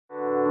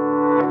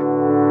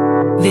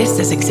This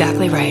is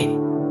exactly right.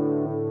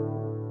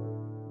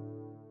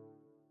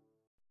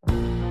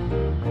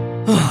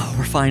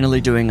 We're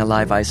finally doing a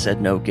live I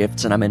Said No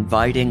gifts, and I'm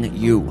inviting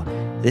you.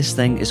 This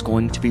thing is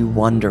going to be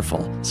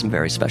wonderful. Some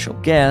very special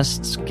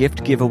guests,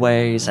 gift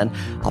giveaways, and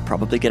I'll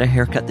probably get a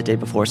haircut the day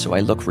before so I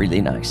look really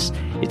nice.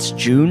 It's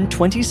June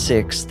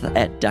 26th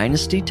at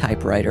Dynasty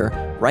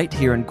Typewriter, right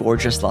here in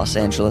gorgeous Los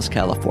Angeles,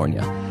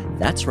 California.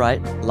 That's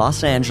right,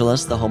 Los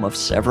Angeles, the home of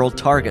several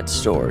Target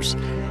stores.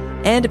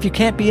 And if you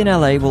can't be in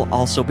LA, we'll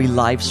also be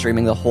live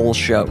streaming the whole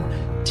show.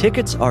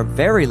 Tickets are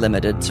very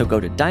limited, so go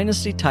to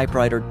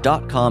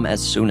dynastytypewriter.com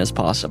as soon as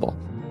possible.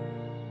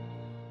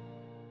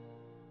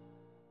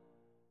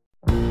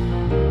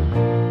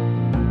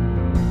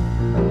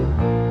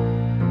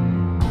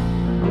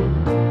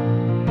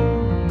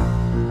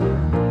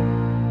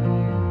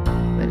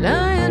 When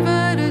I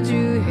invited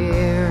you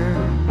here,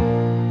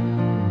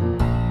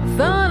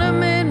 thought I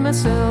made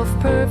myself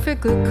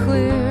perfectly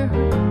clear.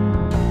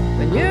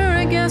 When you're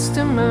a guest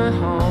in my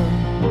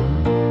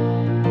home,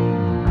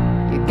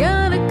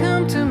 gotta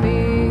come to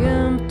me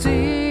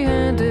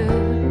empty-handed.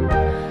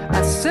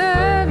 I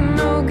said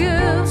no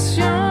gifts,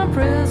 your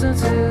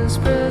presence is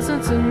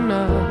presence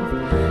enough.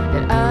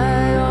 And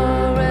I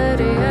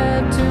already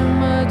had too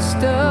much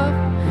stuff.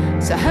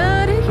 So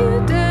how do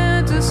you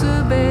dare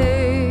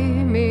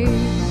disobey me?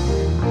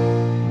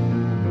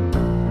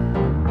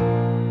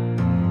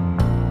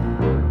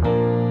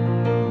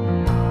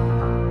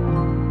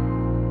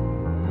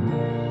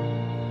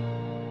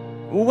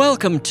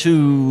 Welcome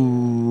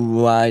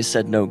to I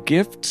Said No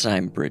Gifts.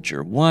 I'm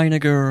Bridger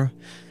Weiniger.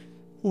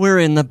 We're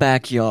in the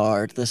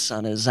backyard. The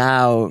sun is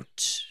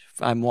out.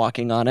 I'm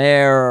walking on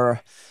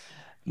air.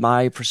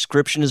 My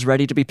prescription is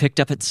ready to be picked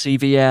up at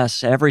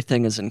CVS.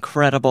 Everything is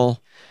incredible.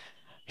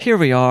 Here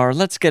we are.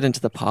 Let's get into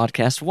the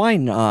podcast. Why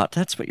not?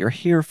 That's what you're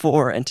here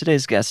for. And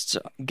today's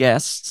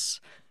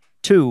guests,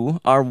 two,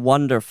 are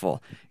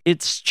wonderful.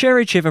 It's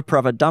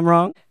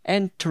Chevapravatdumrong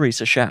and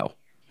Teresa Hsiao.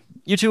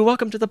 You two,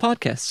 welcome to the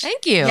podcast.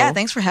 Thank you. Yeah,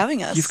 thanks for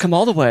having us. You've come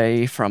all the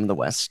way from the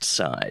West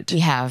Side. We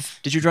have.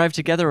 Did you drive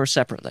together or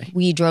separately?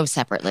 We drove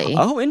separately.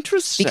 Oh,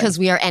 interesting. Because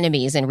we are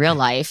enemies in real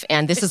life,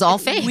 and this is all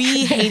fake.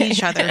 We hate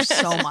each other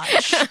so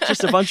much.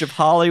 Just a bunch of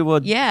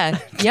Hollywood. Yeah.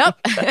 Yep.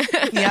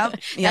 Yep.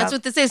 That's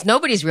what this is.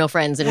 Nobody's real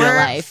friends in We're real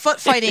life. foot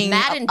fighting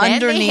Matt and Ben,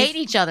 underneath. they hate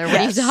each other. What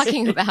are you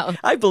talking about?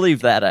 I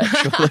believe that,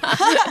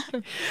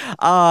 actually.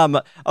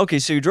 Okay,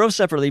 so you drove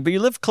separately, but you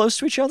live close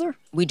to each other?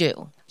 We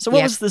do. So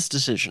what was this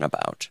decision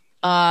about?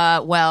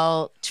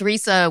 Well,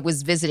 Teresa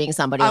was visiting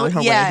somebody on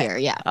her way here.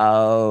 Yeah.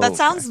 Oh. That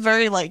sounds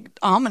very,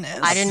 ominous.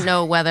 I didn't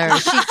know whether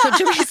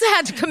Teresa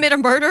had to commit a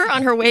murder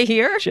on her way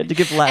here. She had to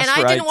give last And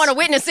I rites. didn't want to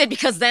witness it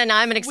because then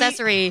I'm an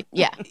accessory.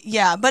 Yeah.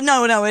 Yeah, but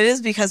no, it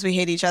is because we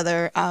hate each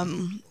other.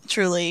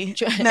 Truly.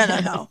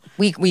 No.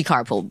 We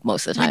carpool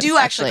most of the time. We do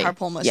actually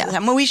carpool most of the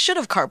time. Well, we should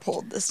have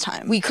carpooled this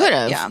time. We could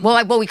have. Yeah.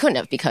 Well, we couldn't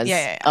have because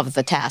Yeah. of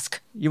the task.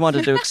 You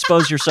wanted to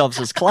expose yourselves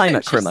as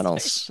climate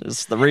criminals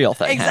is the real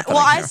thing happening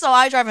Well, here.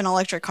 I drive an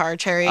electric car.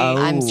 Cherry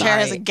I'm Cherry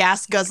has sorry. a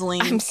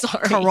gas-guzzling I'm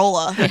sorry.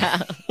 Corolla.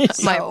 Yeah.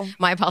 So-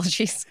 My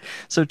apologies.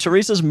 So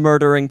Teresa's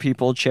murdering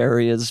people,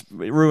 Cherry is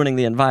ruining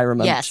the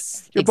environment.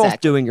 Yes, You're both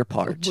exactly. doing your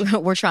part.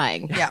 We're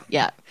trying. Yeah.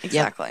 Yeah.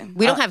 Exactly. Yep.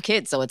 We don't have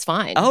kids, so it's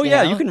fine. Oh,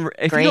 yeah, know? you can.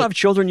 If Great. you don't have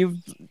children, you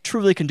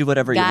truly can do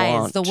whatever you Guys,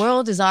 want. the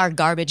world is our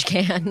garbage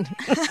can.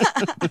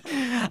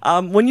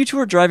 When you two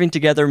are driving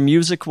together,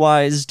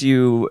 music-wise,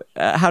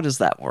 how does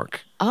that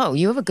work? Oh,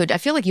 I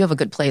feel like you have a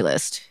good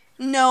playlist.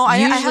 No, I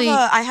Usually-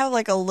 have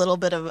a little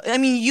bit of. I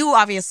mean, you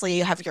obviously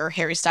have your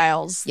Harry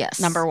Styles. Yes.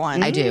 Number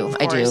one. I do. of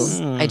I course.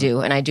 do. I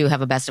do. And I do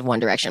have a Best of One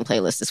Direction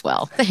playlist as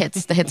well. The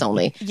hits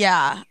only.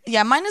 Yeah.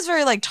 Mine is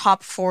very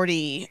top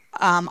 40.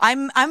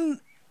 I'm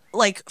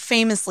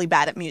famously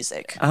bad at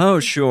music. Oh,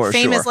 sure.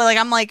 Famously,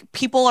 I'm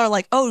people are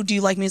like, "Oh, do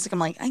you like music?" I'm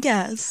like, "I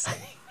guess."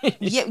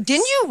 Yeah. Didn't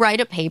you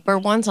write a paper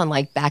once on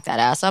Back That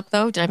Ass Up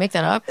though? Did I make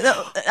that up?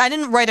 I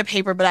didn't write a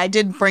paper, but I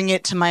did bring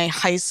it to my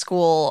high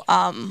school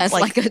As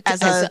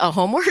a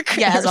homework?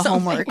 Yeah, as or a something?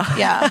 homework.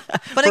 Yeah.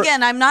 But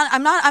again, I'm not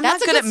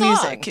That's a good at good song.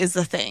 music is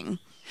the thing.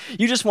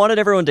 You just wanted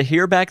everyone to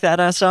hear Back That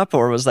Ass Up,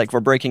 or was we're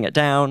breaking it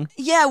down?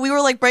 Yeah, we were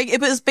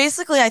it was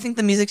basically, I think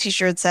the music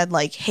t-shirt said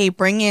hey,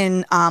 bring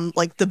in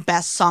the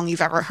best song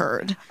you've ever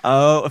heard.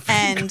 Oh.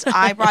 And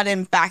I brought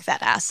in Back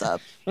That Ass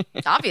Up.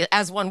 Obvious,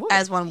 as one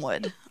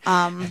would.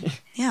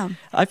 Yeah.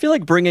 I feel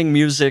like bringing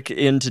music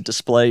into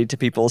display to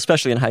people,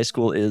 especially in high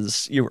school,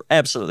 you're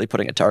absolutely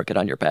putting a target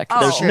on your back.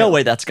 There's True. no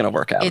way that's going to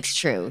work out. It's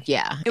true,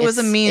 yeah. It was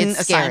a mean it's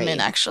scary.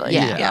 assignment, actually.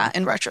 Yeah.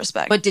 In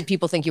retrospect. But did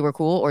people think you were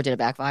cool, or did it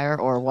backfire,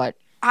 or what?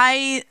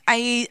 I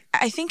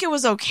think it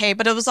was okay,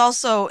 but it was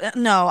also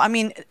no. I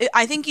mean,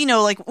 I think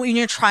when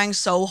you're trying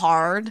so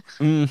hard,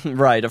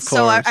 right? Of course.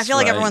 so I feel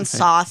like right. everyone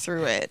saw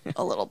through it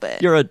a little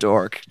bit. You're a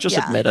dork. Just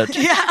Yeah. admit it.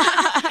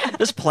 Yeah.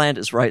 This plant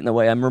is right in the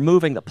way. I'm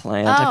removing the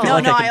plant. I feel No,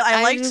 like no, I can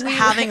I liked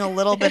having a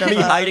little bit of me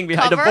a hiding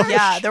behind cover? a bush.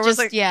 Yeah, there was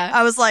Just- yeah.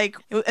 I was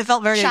it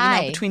felt very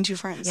Shy. between two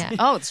friends. Yeah.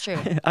 Oh, it's true.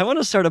 I want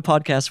to start a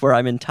podcast where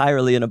I'm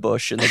entirely in a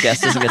bush and the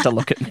guest doesn't get to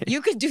look at me.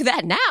 You could do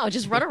that now.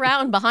 Just run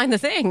around behind the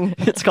thing.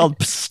 It's called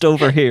Psst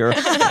Over you're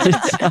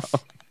here.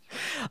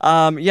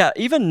 Yeah,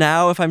 even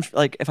now, if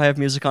I have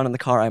music on in the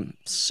car, I'm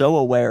so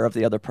aware of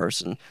the other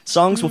person.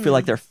 Songs will feel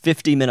like they're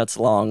 50 minutes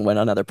long when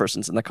another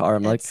person's in the car.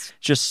 I'm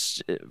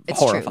just It's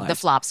horrified. true. The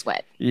flop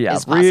sweat. Yeah,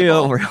 is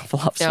possible. real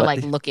flop They're sweat.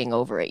 like looking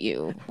over at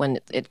you when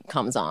it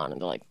comes on,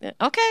 and they're like,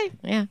 "Okay,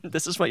 yeah,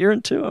 This is what you're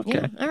into, okay?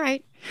 yeah, all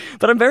right."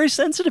 But I'm very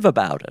sensitive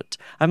about it.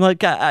 I'm like,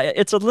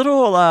 it's a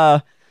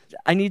little.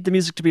 I need the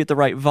music to be at the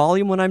right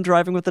volume when I'm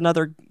driving with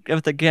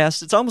a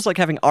guest. It's almost like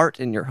having art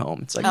in your home.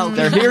 It's like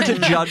they're here to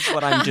judge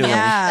what I'm doing.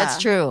 Yeah.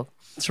 That's true.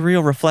 It's a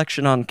real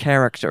reflection on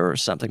character or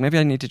something. Maybe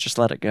I need to just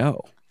let it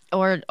go.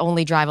 Or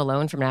only drive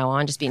alone from now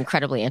on, just be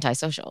incredibly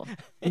antisocial.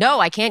 No,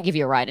 I can't give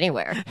you a ride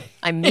anywhere.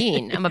 I'm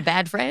mean. I'm a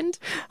bad friend.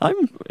 I'm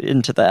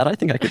into that. I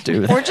think I could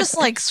do that. Or just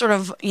like sort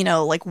of,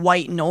 like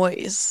white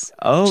noise.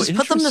 Oh, just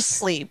put them to interest-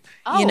 sleep,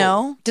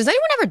 Oh. Does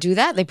anyone ever do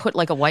that? They put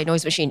like a white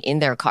noise machine in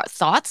their car.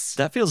 Thoughts?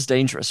 That feels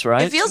dangerous,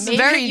 right? It feels Maybe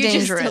very you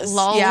dangerous. Just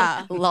lull,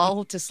 Yeah.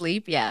 lull to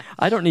sleep. Yeah.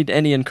 I don't need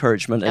any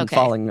encouragement in Okay.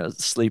 falling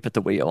asleep at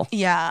the wheel.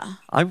 Yeah.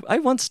 I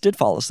once did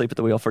fall asleep at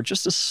the wheel for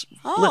just a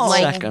split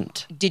Like-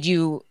 second. Did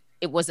you?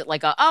 Was it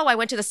like I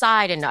went to the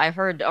side and I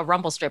heard a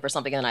rumble strip or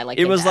something, and I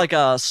It was back. like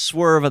a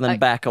swerve and then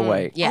back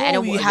away. Yeah,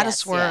 Oh, and you had a yes,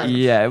 swerve.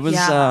 Yeah, it was.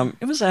 Yeah.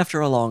 It was after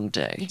a long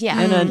day. Yeah,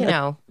 and you a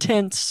know.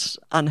 tense,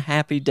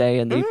 unhappy day,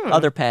 and the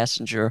other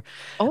passenger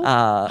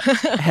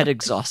had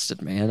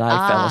exhausted me, and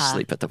I fell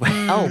asleep at the wheel.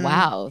 Oh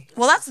wow.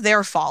 Well, that's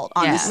their fault,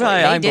 honestly.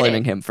 Right, they I'm did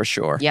blaming it. him for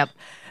sure. Yep.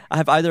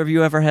 Have either of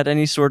you ever had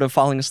any sort of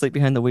falling asleep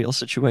behind the wheel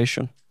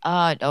situation?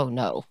 Oh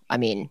no. I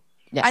mean.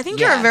 Yeah, I think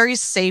you're a very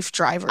safe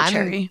driver,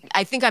 Cherry.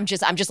 I think I'm too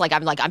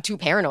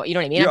paranoid. You know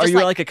what I mean? Are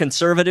you like a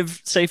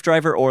conservative safe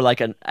driver or like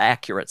an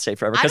accurate safe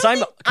driver? Because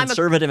I'm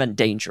conservative and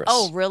dangerous.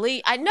 Oh,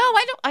 really? I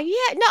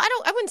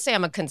wouldn't say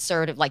I'm a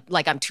conservative,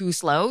 like I'm too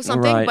slow,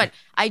 something. Right. But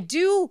I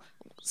do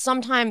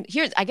sometimes.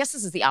 I guess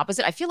this is the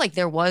opposite. I feel like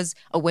there was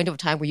a window of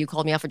time where you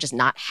called me out for just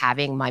not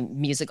having my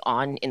music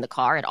on in the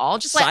car at all.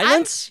 Just like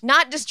Silence? I'm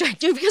not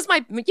distracted because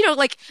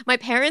my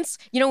parents,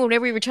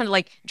 whenever we were trying to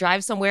like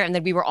drive somewhere and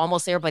then we were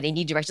almost there, but they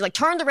need directions, like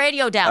turn the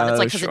radio down. It's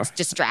like because sure. it's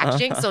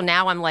distraction. So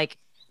now I'm like.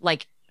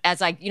 As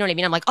you know what I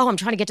mean? I'm like, I'm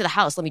trying to get to the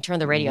house. Let me turn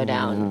the radio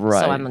down,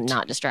 Right. so I'm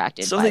not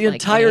distracted. So by, the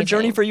entire anything.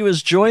 journey for you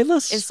is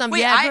joyless?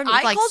 Wait, I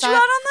called you out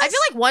on this? I feel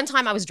like one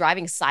time I was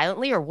driving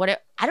silently, or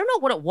I don't know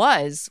what it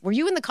was. Were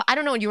you in the car? I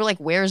don't know. And you were like,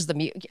 "Where's the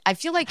music?" I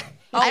feel like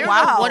I don't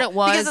know what it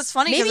was. Because it's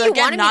funny Maybe because you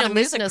again, wanted not me a to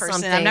music listen to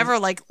person. something. I'm never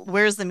like,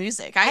 "Where's the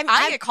music?" I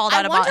get called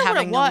out about wonder what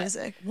having it no was.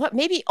 music. What?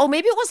 Maybe it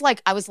was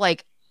like I was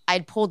like.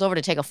 I'd pulled over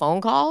to take a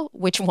phone call,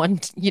 which one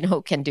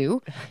can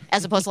do,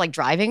 as opposed to like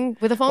driving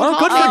with a phone Well,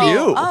 call. good for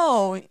you.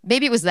 Oh,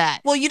 Maybe it was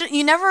that. well,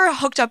 you never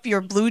hooked up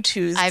your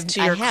Bluetooth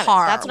to your haven't.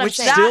 car. That's what I'm which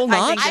saying. that, Still I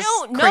not? think I is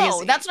don't know.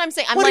 crazy. That's what I'm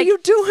saying. I'm What are like, you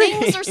doing?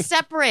 Things are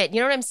separate.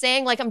 You know what I'm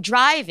saying? Like I'm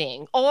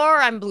driving or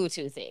I'm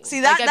Bluetoothing.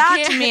 See Like, that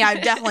I to can't- me,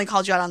 I've definitely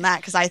called you out on that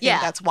because I think Yeah.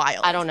 that's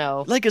wild. I don't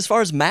know. Like as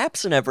far as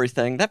maps and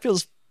everything, that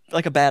feels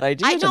like a bad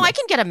idea. I to know me. I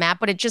can get a map,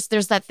 but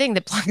there's that thing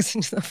that plugs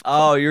into the phone.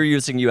 Oh, you're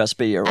using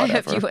USB or I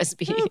have whatever.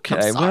 USB. Okay,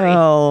 I'm sorry.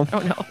 well, I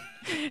don't know.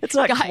 it's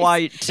not Guys,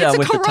 quite it's a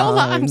with the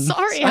Corolla. I'm times.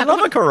 sorry. I I love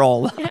don't- a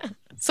Corolla.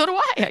 So do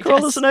I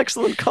Corolla's guess. an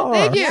excellent car.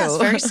 Thank you. Yes,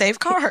 very safe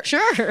car.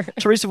 Sure.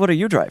 Teresa, what are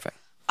you driving?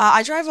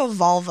 I drive a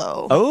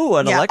Volvo. Oh,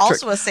 an electric.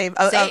 Also a safe.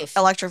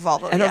 Electric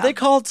Volvo. And yeah. are they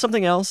called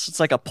something else? It's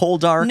like a pole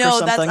dark or No,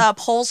 something?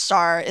 that's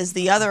Polestar is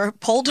the other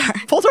Polestar.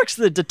 Pole dark's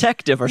the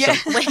detective or Yeah.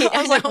 something. Wait,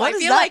 I was like, know, what I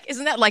is feel that? like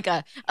isn't that like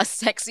a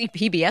sexy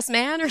PBS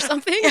man or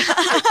something?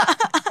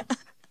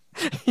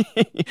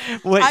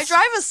 Wait, I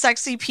drive a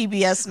sexy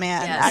PBS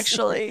man, Yes.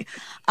 actually.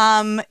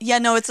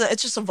 No, it's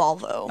just a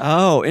Volvo.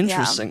 Oh,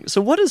 interesting.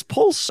 So what is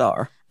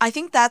Polestar? I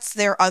think that's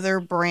their other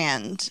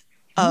brand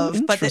of,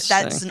 but that's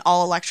Interesting. an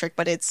all electric,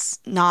 but it's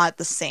not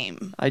the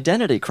same.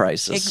 Identity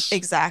crisis.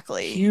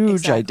 Exactly. Huge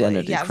exactly.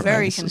 identity Yeah,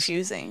 very crisis.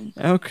 confusing.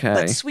 Okay.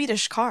 But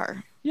Swedish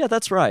car. Yeah,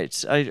 that's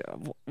right.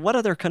 What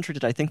other country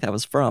did I think that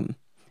was from?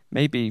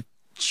 Maybe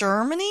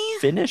Germany?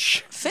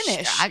 Finnish?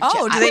 Finnish. I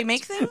do they would-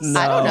 make things? No,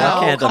 I don't know. I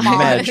can't Come on.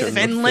 imagine. the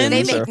Finland? They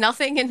Finns make are-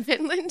 nothing in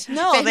Finland?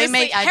 No, they Famously,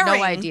 make I have no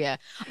herring. idea.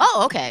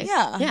 Oh, okay.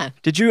 Yeah.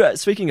 Did you,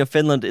 speaking of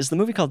Finland, is the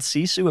movie called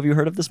Sisu? Have you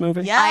heard of this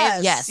movie?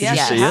 Yes. Yes, Did you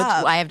yes. see it?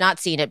 I have not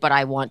seen it, but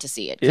I want to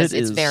see it because It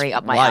it's is very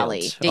up my wild.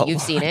 alley. Did Oh, you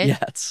seen it?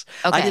 Yes.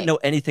 I Okay. didn't know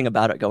anything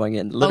about it going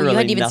in. Oh, Literally you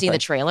hadn't even nothing. seen the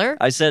trailer?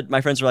 I said,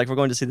 my friends were like, we're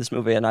going to see this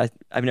movie, and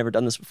I've never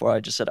done this before. I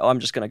just said, I'm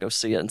just going to go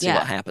see it and see Yeah.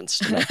 what happens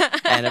to me.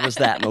 And it was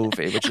that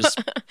movie, which is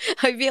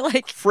I feel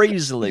like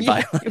crazily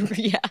violent.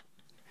 yeah.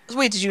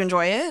 Wait, did you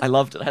enjoy it? I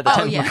loved it. I had the Oh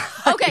time of yeah.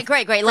 my Okay,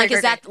 great. Like, Great,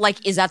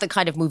 is that the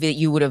kind of movie that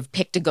you would have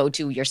picked to go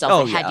to yourself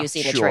Oh, had yeah, you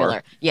seen sure. a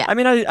trailer? Yeah. I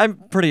mean, I'm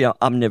pretty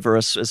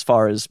omnivorous as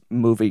far as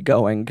movie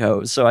going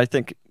goes, so I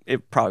think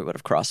it probably would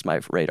have crossed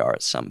my radar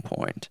at some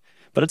point.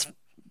 But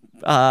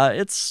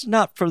it's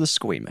not for the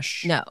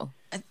squeamish. no.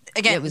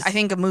 again, It was- I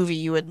think a movie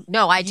you would.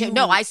 No, I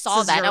saw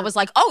this is that. And I your was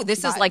like, oh,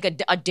 this is vibe. like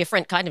a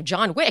different kind of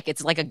John Wick.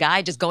 It's like a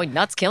guy just going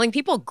nuts, killing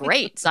people.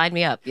 Great, sign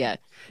me up. Yeah,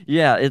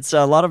 Yeah, it's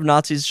a lot of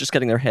Nazis just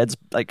getting their heads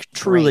like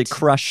truly Great.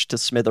 crushed to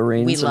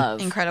smithereens. we and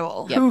love.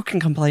 Incredible. Who can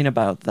complain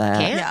about that?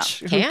 Can't.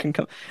 Who Can't.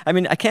 can I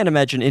mean, I can't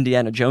imagine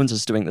Indiana Jones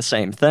is doing the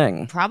same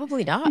thing.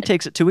 Probably He not.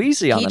 takes it too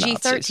easy on the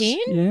Nazis. PG-13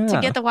 Yeah.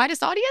 to get the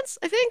widest audience.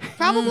 I think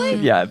probably.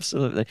 Yeah,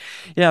 absolutely.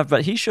 Yeah,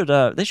 but he should.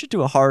 They should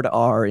do a hard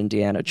R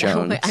Indiana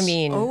Jones. I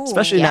mean, Oh.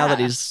 especially now that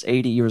yeah. he's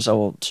 80 years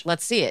old,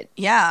 let's see it.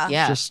 Yeah.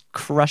 Yeah. just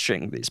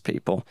crushing these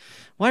people.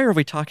 Why are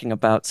we talking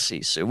about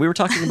Sisu? We were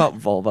talking about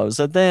Volvos,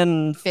 and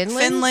then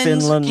Finland.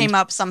 Finland. came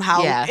up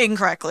somehow Yeah.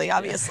 incorrectly,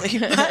 obviously.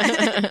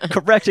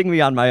 correcting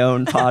me on my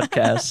own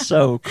podcast.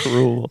 So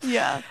cruel.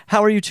 Yeah.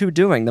 How are you two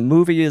doing? The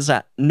movie is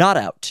not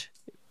out.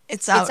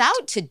 It's out. It's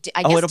out today.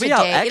 I Oh, guess it'll be today.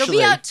 out, It'll actually.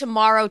 be out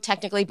tomorrow,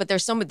 technically. But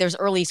there's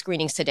early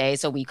screenings today,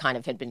 so we kind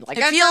of had been like,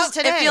 It "It's feels, out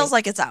today." it feels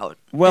like it's out.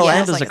 Well, Yeah. and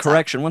Feels as like a it's out.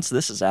 correction, once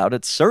this is out,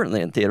 it's certainly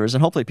in theaters,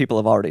 and hopefully people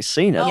have already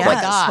seen it. Oh Yes, my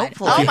god!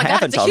 hopefully. If Oh you my god!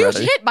 haven't It's a huge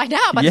already. hit by now.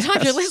 By the time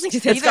Yes. you're listening to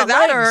this, Either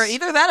that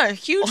or a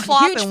huge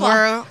flop, huge and flop.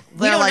 we're We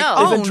they're don't like, know.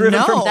 oh They've been driven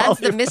no. from That's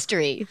the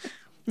mystery.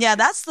 Yeah,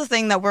 that's the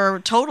thing that we're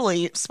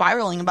totally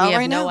spiraling about We have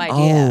right no now.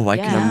 idea. Oh, I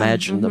can Yeah.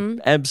 imagine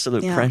the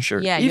absolute Yeah. pressure.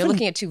 Yeah, you're Even-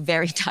 looking at two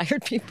very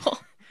tired people.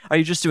 Are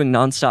you just doing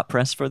nonstop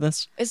press for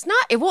this? It's not.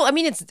 Well, I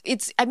mean,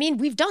 it's. I mean,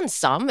 we've done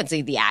some. It's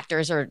the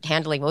actors are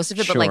handling most of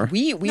it, but Sure. like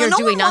we No, are no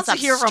doing one wants to nonstop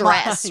hear from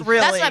stress. us,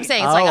 really. That's what I'm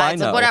saying. It's Oh, like, I it's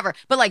know. like whatever.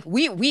 But like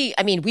we.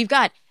 I mean, we've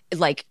got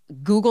like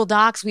Google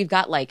Docs. We've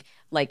got like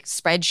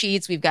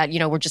spreadsheets. We've got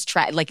we're just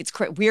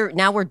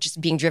we're just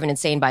being driven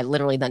insane by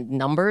literally the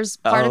numbers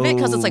part of it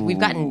because it's like we've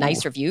gotten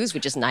nice reviews,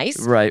 which is nice.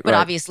 Right, But right.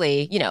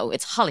 obviously,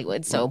 it's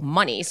Hollywood, so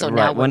money. So Right.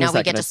 now When is we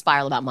that get gonna- to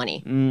spiral about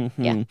money.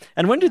 Yeah.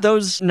 And when do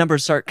those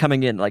numbers start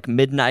coming in? Like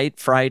midnight,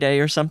 Friday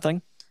or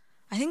something?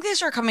 I think they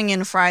start coming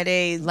in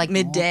Friday, Like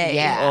midday.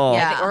 Yeah. Oh.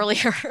 I think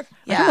earlier.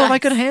 I don't know if I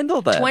could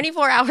handle that.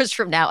 24 hours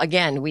from now,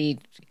 again,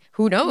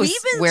 who knows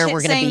We've been where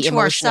we're going saying to be to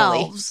emotionally.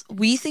 ourselves,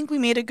 we think we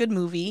made a good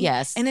movie.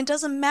 Yes. And it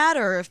doesn't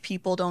matter if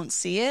people don't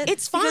see it.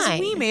 It's Because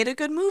fine. we made a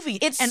good movie.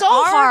 It's and so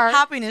our hard.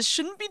 happiness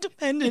shouldn't be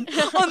dependent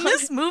on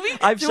this movie.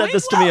 I've said doing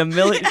this to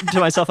me to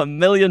myself a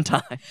million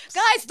times.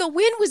 Guys, the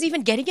win was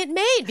even getting it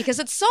made because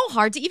it's so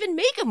hard to even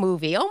make a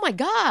movie. Oh my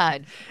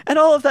God. And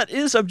all of that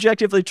is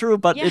objectively true,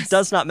 but Yes. it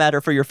does not matter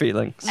for your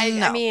feelings.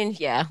 I mean,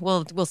 yeah,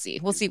 we'll see.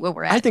 We'll see where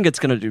we're at. I think it's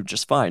going to do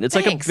just fine. It's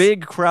like Thanks. a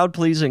big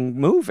crowd-pleasing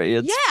movie.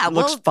 It Yeah,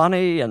 looks well-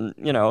 funny and,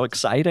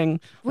 exciting.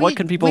 What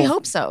can people We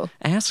hope so.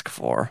 ask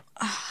for?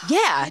 Yeah.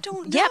 I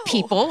don't Yeah, know.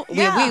 people.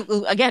 Yeah.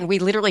 We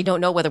literally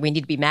don't know whether we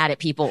need to be mad at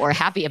people or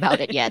happy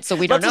about it yet. So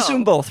we don't Let's know.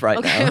 assume both right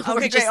Okay. now. Okay, We're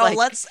great. just Oh, like-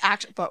 let's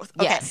act both.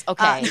 Okay. Yes.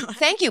 Okay.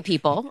 Thank you,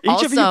 people. Each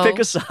also, of you pick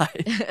a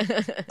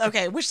side.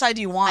 Okay, which side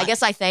do you want? I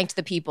guess I thanked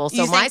the people.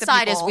 So You my thanked the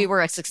side is people. we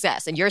were a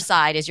success, and your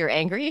side is you're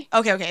angry.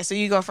 Okay, so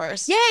you go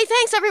first. Yay!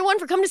 Thanks everyone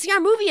for coming to see our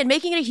movie and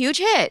making it a huge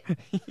hit.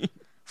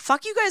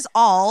 Fuck you guys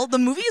all. The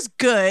movie is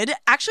good.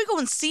 Actually go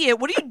and see it.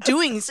 What are you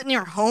doing? Sitting in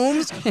your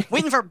homes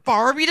waiting for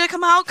Barbie to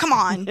come out? Come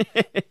on.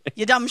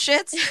 You dumb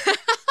shits.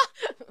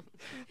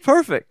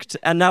 Perfect.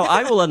 And now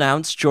I will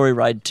announce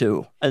Joyride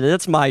 2. And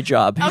that's my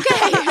job.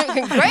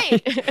 Okay,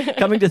 great.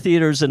 Coming to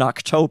theaters in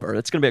October.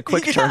 It's going to be a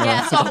quick turnaround.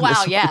 Yes. Oh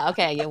wow. Yeah.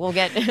 Okay. Yeah. We'll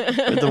get.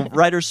 The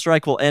writer's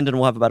strike will end and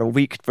we'll have about a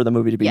week for the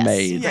movie to be Yes.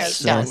 made. Yes.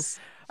 So,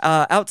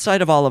 Done.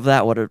 outside of all of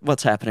that,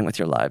 what's happening with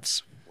your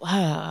lives?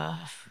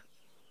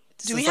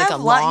 Do we like have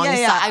a long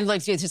yeah. I'm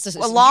like, it's just,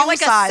 A long like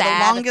sigh, the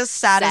sad, longest,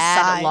 saddest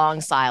sad, sigh. long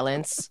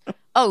silence.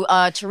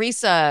 Oh,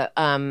 Teresa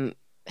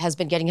has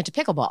been getting into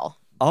pickleball.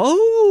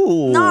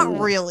 Oh. Not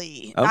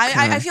really. Okay.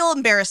 I feel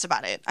embarrassed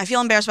about it. I feel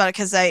embarrassed about it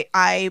because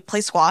I play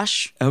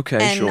squash. Okay,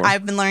 and sure.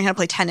 I've been learning how to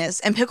play tennis.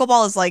 And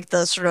pickleball is like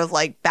the sort of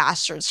like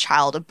bastard's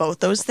child of both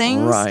those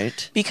things.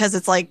 Right. Because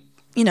it's like,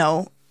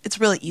 it's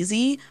really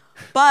easy,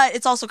 but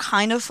it's also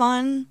kind of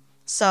fun.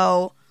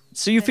 So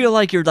So you feel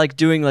like you're like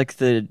doing like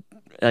the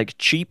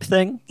cheap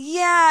thing?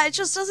 yeah, it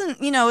just doesn't,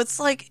 it's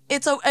like,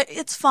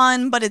 it's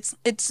fun, but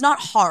it's not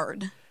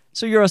hard.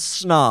 So you're a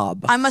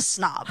snob. I'm a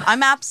snob.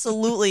 I'm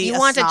absolutely You a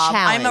want a snob.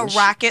 I'm a challenge.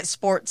 racket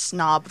sports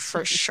snob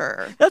for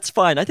sure. That's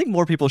fine. I think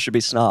more people should be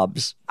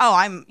snobs. Oh,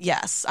 I'm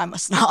a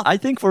snob. I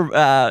think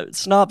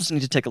snobs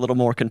need to take a little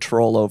more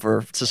control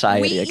over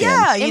society again.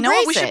 Yeah, you know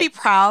what? We Embrace should it. be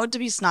proud to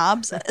be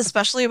snobs,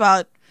 especially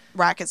about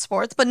racket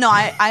sports. But no,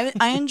 I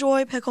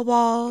enjoy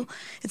pickleball.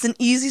 It's an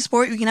easy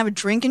sport. You can have a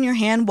drink in your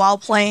hand while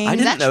playing. I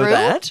didn't that know true?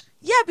 that.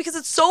 Yeah, because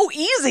it's so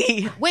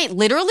easy. Wait,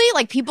 literally?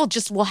 Like people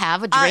just will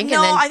have a drink No,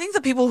 and then I think the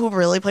people who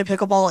really play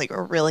pickleball like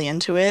are really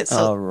into it.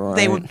 So Oh,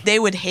 right. they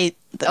would hate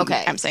that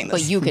okay. I'm saying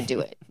this. But you can do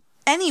it.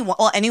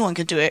 anyone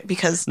could do it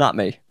because Not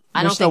me.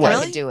 I don't There's no think way.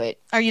 I could do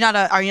it. are you not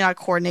a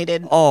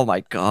coordinated Oh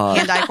my god.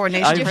 hand-eye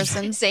coordination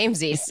person?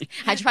 Samesies.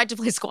 I tried to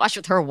play squash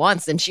with her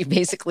once, and she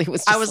basically was.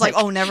 Just I was like,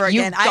 oh, never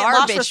 "You again. I lost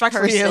garbage respect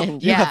for you. person."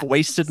 You Yeah. have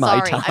wasted my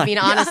Sorry. time. I mean,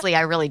 honestly,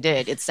 I really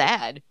did. It's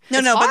sad. No,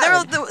 It's but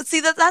hard.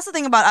 that's the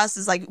thing about us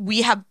is like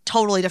we have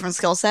totally different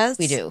skill sets.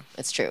 We do.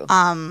 It's true.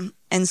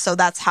 And so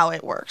that's how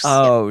it works.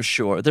 Oh,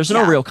 sure. There's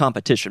no Yeah. real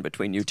competition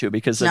between you two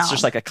because it's No.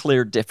 just like a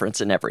clear difference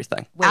in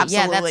everything. Wait,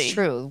 yeah, Absolutely. that's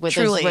true.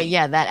 Truly.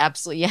 Yeah, that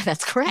absolutely. Yeah,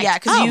 that's correct. Yeah,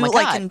 because Oh, you my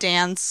like God. can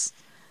dance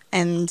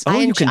and Oh,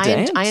 you can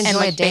dance? I enjoy And, a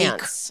like, bake.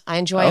 dance. I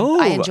enjoy.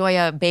 Oh. I enjoy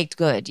a baked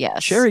good.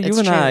 Yes, Sherry, you it's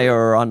and true. I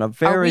are on a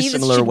very we the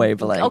similar should-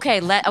 wavelength. Okay,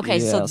 so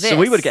Yeah, this. So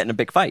we would get in a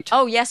big fight.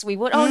 Oh yes, we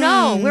would. Oh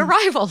no, we're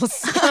rivals.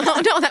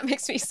 Oh no, that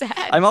makes me sad.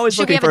 I'm always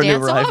Should we looking have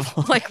for a new dance-off?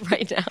 rival. Like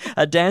right now.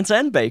 A dance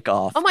and bake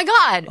off. Oh my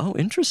God. Oh,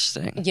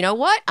 interesting. You know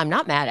what? I'm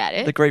not mad at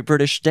it. The Great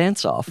British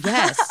Dance Off.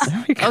 Yes.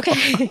 There we go.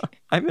 Okay.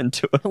 I'm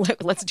into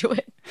it. Let's do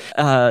it.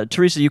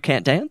 Teresa, you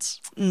can't dance?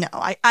 no,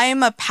 I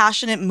am a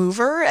passionate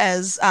mover,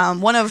 as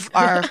one of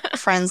our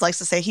friends likes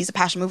to say. He's a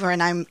passionate mover,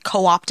 and I'm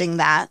co-opting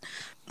that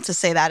to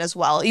say that as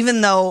well.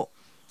 Even though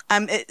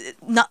I'm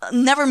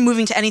never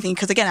moving to anything,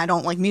 because again, I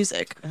don't like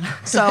music.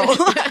 So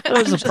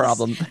There's a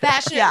problem.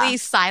 Passionately, Yeah.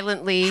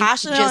 silently,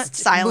 Passionate, just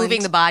silent.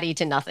 moving the body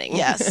to nothing.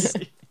 yes,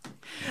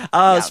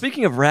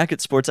 Speaking of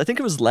racket sports, I think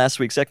it was last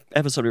week's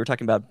episode we were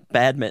talking about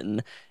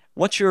badminton.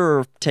 What's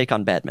your take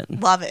on badminton?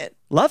 love it.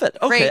 Love it.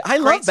 Okay, Great, I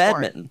great love sport.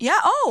 badminton. Yeah.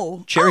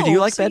 Oh, Cherry, do you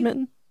like see?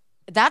 badminton?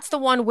 That's the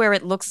one where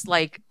it looks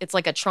like it's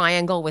like a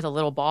triangle with a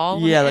little ball.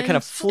 on Yeah, the that kind end.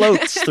 of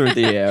floats through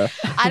the air.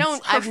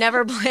 I've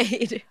never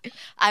played.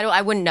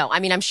 I wouldn't know. I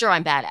mean, I'm sure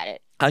I'm bad at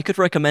it. I could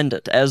recommend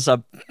it as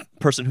a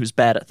person who's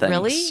bad at things.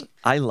 Really?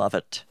 I love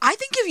it. I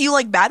think if you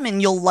like badminton,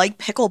 you'll like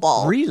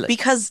pickleball. Really?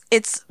 Because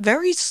it's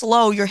very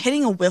slow. You're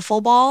hitting a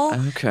wiffle ball.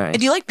 Okay.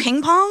 Do you like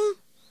ping pong?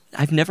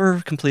 I've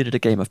never completed a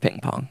game of ping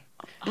pong.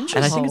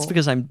 And I think it's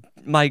because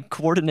my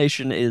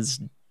coordination is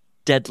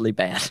deadly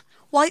bad.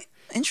 Well,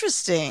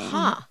 interesting.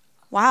 Huh.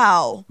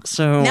 Wow.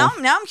 So Now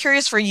I'm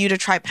curious for you to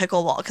try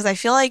pickleball, because I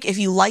feel like if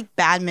you like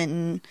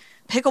badminton,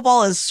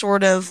 pickleball is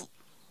sort of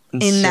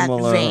in that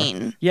similar-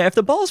 vein. Yeah, if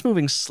the ball's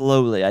moving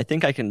slowly, I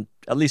think I can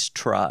at least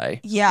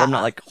try. Yeah. But I'm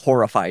not like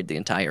horrified the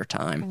entire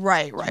time.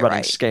 Right,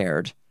 Running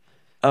scared.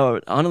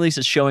 Oh, Annalise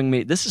is showing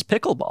me this is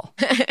pickleball.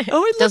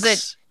 Oh, it Does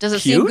looks it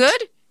cute. seem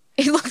good?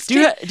 It looks Do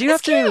you cute. do you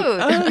have It's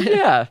to? cute.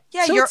 Yeah.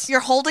 Yeah, So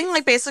you're holding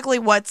like basically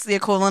what's the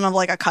equivalent of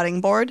like a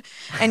cutting board,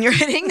 and you're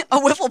hitting a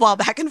wiffle ball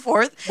back and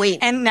forth. Wait.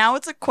 And now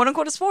it's a quote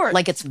unquote a sport.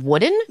 Like it's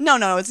wooden?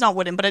 no, it's not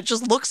wooden, but it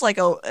just looks like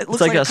it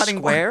looks like like a a cutting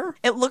square? board.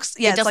 It looks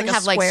yeah, It doesn't it's like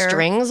have a like square.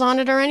 strings on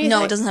it or anything?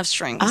 No, it doesn't have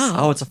strings.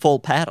 Oh, it's a full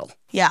paddle,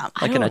 Yeah.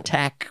 like an don't-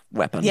 attack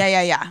weapon.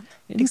 Yeah.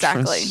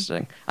 Exactly.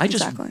 Interesting. I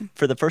just, Exactly.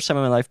 for the first time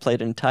in my life,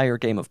 played an entire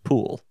game of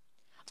pool.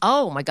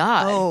 Oh my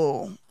God.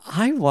 Oh,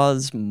 I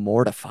was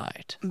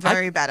mortified.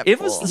 very bad at It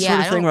pool. was the Yeah, sort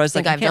I of thing don't where I was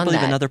think like, I I've can't done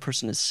believe that. another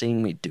person is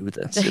seeing me do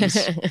this. It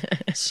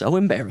was so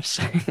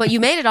embarrassing. But you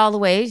made it all the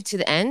way to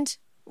the end?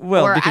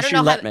 Well, Or I because don't she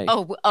know let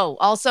how, me.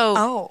 Also,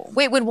 Oh.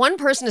 wait, when one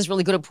person is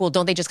really good at pool,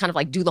 don't they just kind of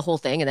like do the whole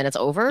thing and then it's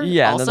over?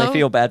 Yeah, also? and then they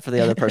feel bad for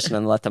the other person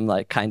and let them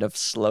like kind of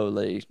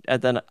slowly.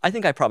 And then I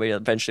think I probably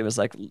eventually was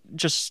like,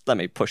 just let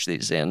me push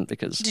these in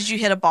because Did you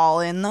hit a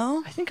ball in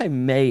though? I think I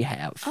may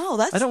have. Oh,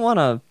 that's- I don't want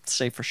to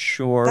say for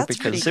sure That's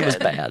because pretty it was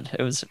good. bad.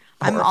 It was.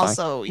 I'm horrifying.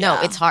 also No,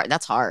 yeah. it's hard.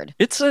 That's hard.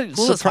 It's Pool is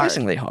hard.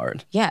 surprisingly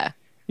hard. Yeah.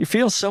 You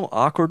feel so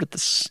awkward with the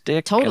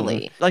stick.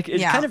 Totally. and, like,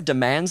 it Yeah. kind of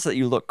demands that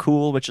you look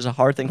cool, which is a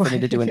hard thing for me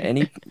to do in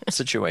any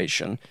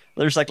situation.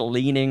 There's like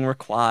leaning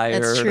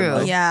required. That's and, true.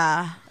 like,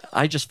 Yeah.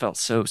 I just felt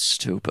so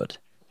stupid.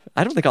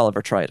 I don't think I'll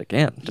ever try it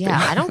again. to be Yeah.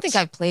 I don't honest. think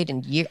I've played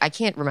in years. I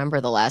can't remember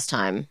the last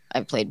time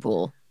I've played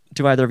pool.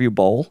 Do either of you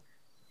bowl?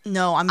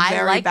 No, I'm I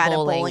very like bad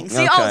bowling. at bowling.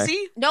 See, Okay.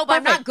 see? No, but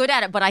I'm not good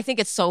at it, but I think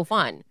it's so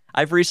fun.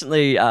 I've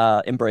recently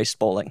embraced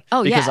bowling.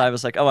 Oh, because yeah. I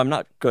was like, oh, I'm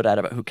not good at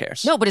it, but who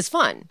cares? No, but it's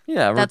fun.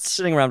 Yeah, we're that's-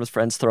 sitting around with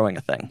friends throwing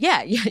a thing.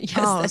 Yeah. Yes.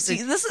 Oh, that's-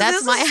 see, this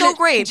that's is so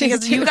great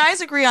because you guys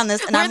agree on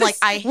this, and We're I'm the like,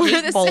 I s- we're the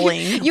hate same.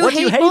 bowling. You what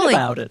do you hate bowling.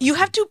 about it? You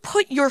have to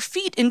put your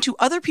feet into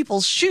other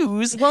people's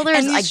shoes. Well, there's,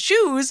 and these like-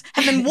 shoes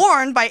have been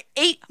worn by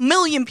 8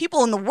 million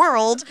people in the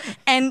world,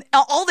 and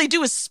all they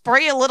do is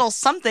spray a little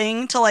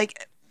something to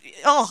like,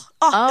 it's so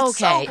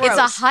Okay. It's a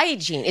gross.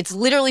 hygiene. It's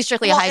literally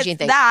strictly Well, a hygiene it's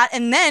thing. that,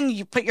 and then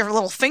you put your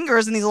little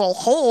fingers in these little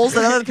holes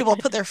that other people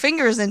put their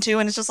fingers into,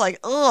 and it's just like,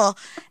 ugh.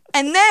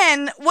 And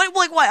then what?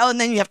 Oh, and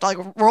then you have to like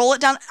roll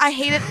it down. I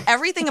hate it.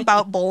 Everything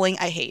about bowling,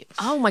 I hate.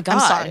 Oh my God.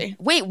 sorry.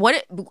 Wait,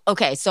 what?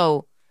 Okay,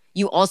 so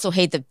you also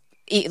hate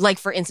like,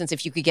 for instance,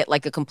 if you could get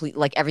like a complete,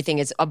 like everything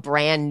is a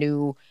brand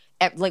new,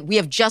 like we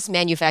have just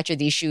manufactured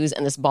these shoes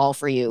and this ball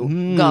for you.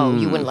 Go.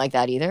 You wouldn't like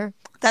that either?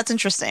 That's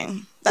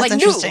interesting. That's like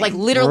interesting. new, like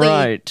literally.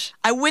 Right.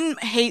 I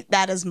wouldn't hate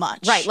that as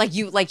much. Right. Like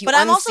you But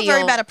I'm also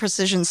very unseal- bad at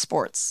precision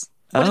sports.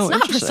 But Oh, it's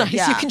not interesting. precise.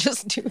 Yeah. You can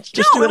just do. Just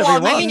do whatever you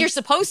well, want. I mean, you're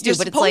supposed to, You're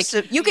but it's like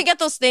supposed to. you could get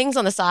those things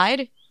on the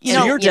side. You So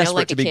know, you're desperate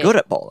like to a be kid. good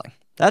at bowling.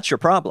 That's your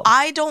problem.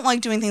 I don't like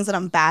doing things that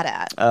I'm bad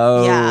at.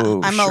 Oh, yeah.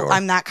 sure.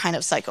 I'm that kind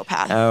of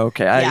psychopath.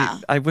 Okay. Yeah.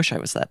 I wish I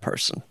was that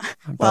person.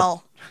 But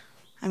Well,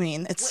 I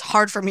mean, it's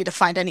hard for me to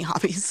find any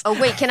hobbies. Oh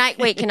wait, can I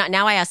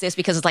now I ask this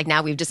because it's like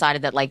now we've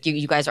decided that like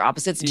you guys are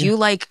opposites. Do you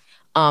like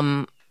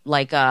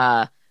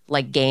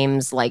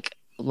games like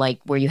like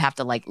where you have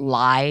to like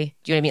lie.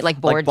 Do you know what I mean?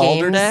 Like board like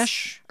games.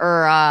 Balderdash?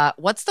 Or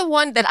what's the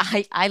one that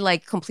I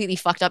like completely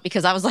fucked up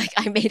because I was like,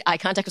 I made eye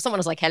contact with someone.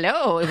 I was like,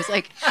 hello. It was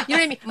like, you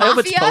know what I mean? I hope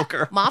it's Mafia?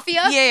 poker.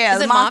 Mafia? Yeah, Is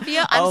it the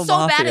Mafia? I'm Oh,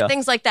 so bad Mafia. at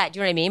things like that. Do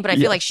you know what I mean? But I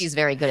feel like Yes. she's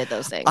very good at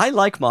those things. I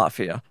like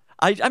Mafia.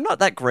 I'm not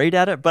that great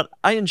at it, but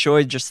I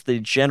enjoy just the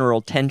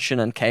general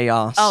tension and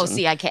chaos. oh, and,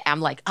 see, I can't. I'm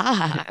like,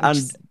 I'm and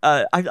just-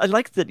 I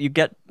like that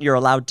you're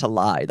allowed to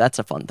lie. That's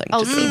a fun thing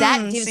Oh, to do. see,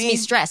 that gives see? me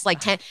stress.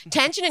 Like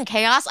tension and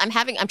chaos. I'm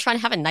trying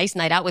to have a nice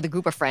night out with a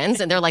group of friends,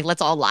 and they're like,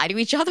 "Let's all lie to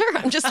each other."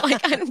 I'm just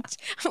like, I'm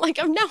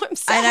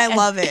sad. And I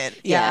love it.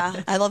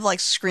 Yeah. I love like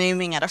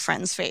screaming at a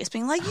friend's face,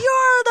 being like,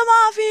 "You're the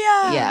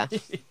mafia." Yeah,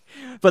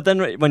 But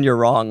then when you're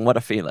wrong, what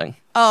a feeling.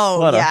 Oh,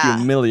 What yeah. a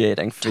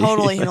humiliating feeling.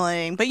 Totally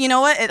humiliating. But you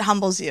know what? It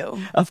humbles you.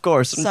 Of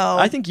course. And So-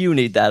 I think you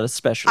need that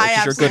especially I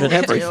because you're good at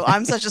absolutely everything. do.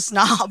 I'm such a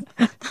snob.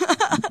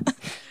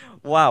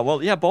 Wow.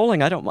 Well, yeah,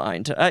 bowling, I don't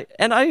mind. I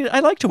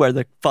like to wear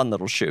the fun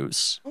little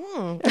shoes.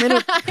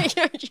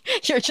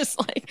 you're just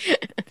like,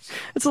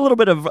 It's a little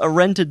bit of a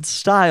rented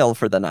style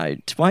for the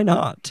night. Why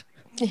not?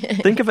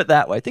 Think of it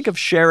that way. Think of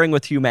sharing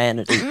with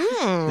humanity.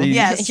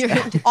 Yes.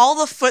 All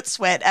the foot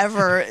sweat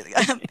ever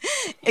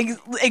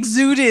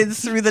exuded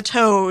through the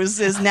toes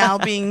is now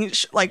being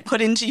like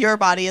put into your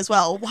body as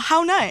well.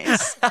 How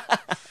nice.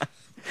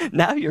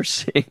 Now you're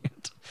seeing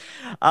it.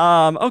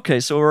 Okay,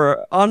 so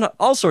we're on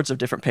all sorts of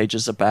different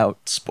pages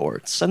about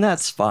sports, and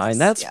that's fine.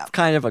 That's Yeah.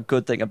 kind of a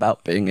good thing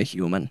about being a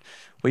human.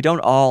 We don't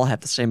all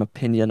have the same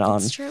opinion on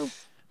it's true.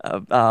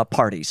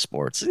 party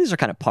sports. These are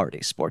kind of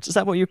party sports. Is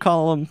that what you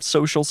call them?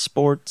 Social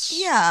sports?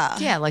 Yeah.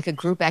 Yeah, like a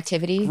group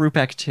activity. Group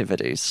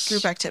activities.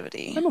 Group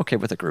activity. I'm okay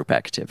with a group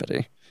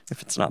activity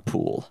if it's not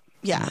pool.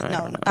 Yeah. I No.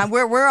 don't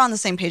know. We're on the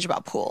same page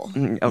about pool.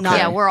 Okay. Not-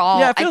 Yeah, we're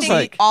all. Yeah, it I feels think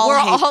like- all we're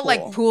hate all pool.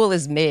 like pool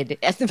is mid.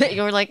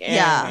 You're like,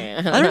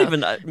 Yeah. I don't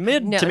even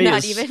mid No, to me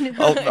not is even.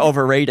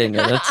 overrating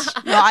it.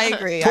 It's, No, I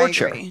agree.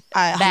 Torture.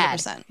 I agree.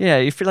 100%. yeah,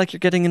 you feel like you're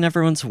getting in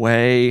everyone's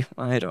way.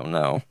 I don't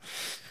know.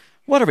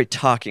 What are we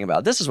talking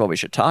about? This is what we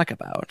should talk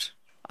about.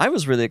 I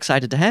was really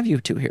excited to have you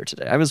two here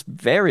today. I was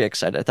very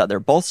excited. I thought they're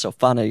both so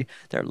funny.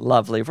 They're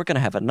lovely. We're going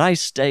to have a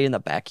nice day in the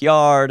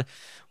backyard.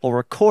 We'll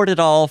record it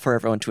all for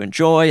everyone to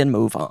enjoy and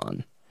move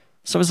on.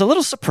 So I was a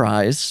little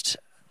surprised.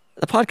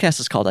 The podcast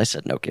is called I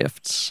Said No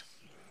Gifts.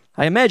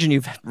 I imagine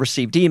you've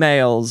received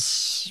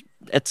emails,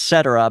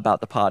 etc.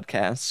 about the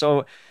podcast.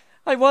 So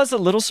I was a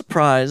little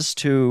surprised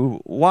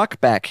to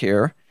walk back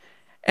here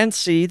and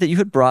see that you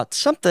had brought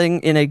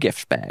something in a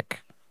gift bag.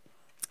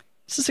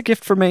 Is this a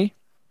gift for me?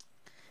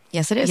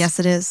 Yes, it is. Yes,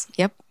 it is.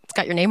 Yep. It's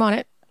got your name on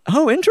it.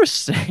 Oh,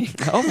 interesting.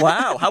 Oh,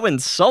 wow. How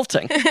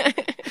insulting.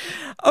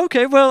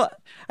 Okay, well,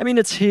 I mean,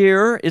 it's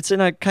here. It's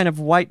in a kind of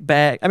white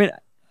bag. I mean,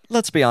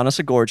 let's be honest,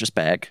 a gorgeous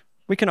bag.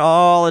 We can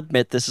all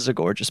admit this is a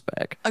gorgeous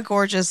bag. A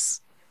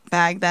gorgeous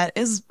bag that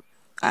is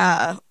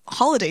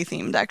holiday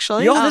themed,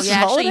 actually. Oh, this is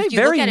actually, holiday? if you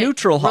Very look at it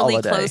neutral really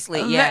holiday. closely,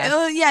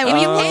 yeah. Yeah, If when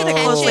you you pay look at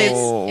it closely,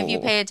 Oh. attention, if you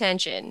pay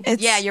attention, It's-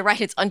 yeah, you're right.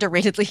 It's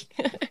underratedly.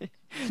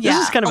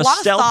 yeah, is kind of a lot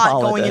stealth of thought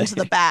holiday. going into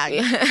the bag.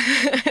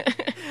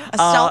 A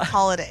stealth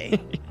holiday.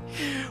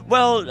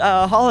 Well,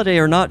 holiday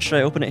or not, should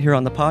I open it here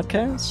on the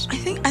podcast?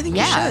 I think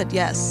Yeah. you should.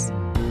 Yes.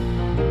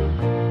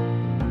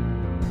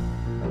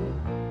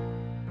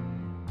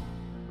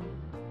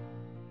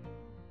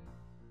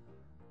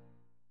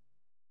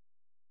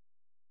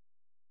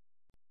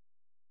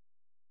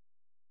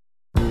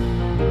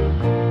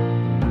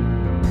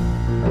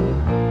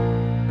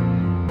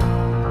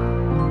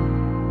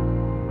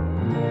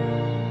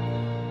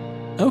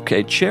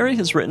 Okay, Cherry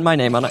has written my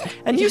name on it.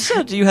 And you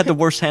said you had the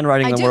worst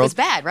handwriting I in the do. world. It's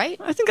bad, right?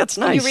 I think that's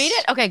Can nice. you read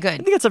it? Okay, I good.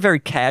 think it's a very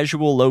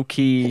casual,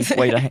 low-key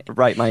way to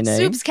write my name.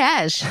 Soup's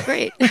cash.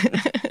 Great.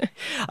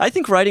 I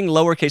think writing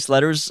lowercase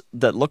letters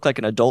that look like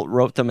an adult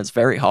wrote them is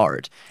very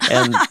hard.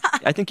 And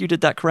I think you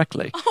did that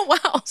correctly. Oh,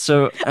 wow.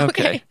 So, okay.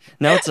 Okay.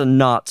 Now it's a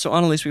knot. So,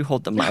 Annalise, we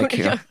hold the mic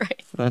here.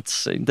 Right. Let's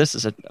see. This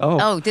is a...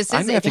 Oh, this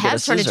I'm is gonna have it to get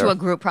has turned into scissor. a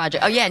group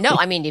project. Oh yeah, no,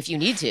 I mean if you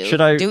need to.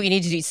 Should I- do what you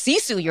need to do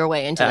sisu your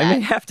way into I that?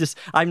 may have to...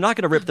 I'm not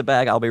going to rip the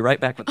bag. I'll be right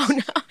back with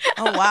this.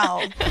 Oh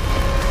wow.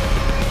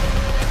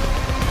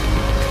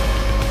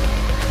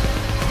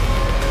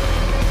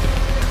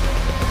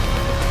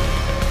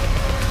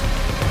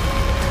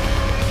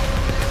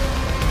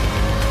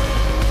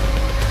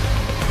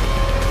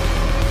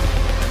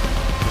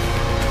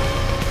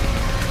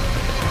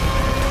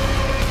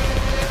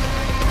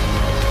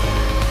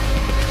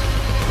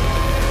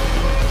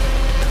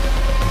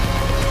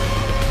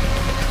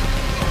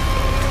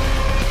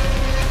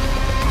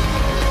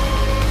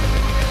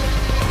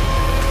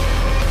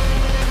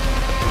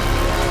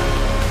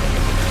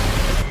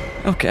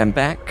 Okay, I'm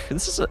back.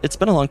 It's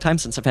been a long time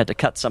since I've had to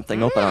cut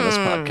something open on this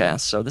podcast.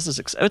 So this is...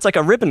 it's like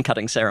a ribbon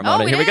cutting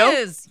ceremony. Oh, Here we it go.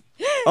 is.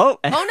 Oh,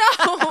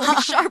 Oh no!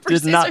 Sharper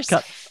did scissors. not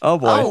cut. Oh,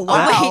 boy. Oh,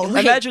 wow.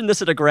 Wait. Imagine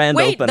this at a grand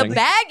Wait, opening. the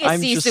bag is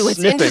I'm just sisu. It's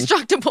snipping.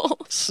 indestructible.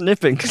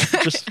 Snipping.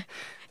 Just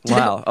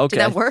wow. Okay.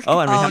 that work? Oh,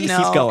 and we Oh, have to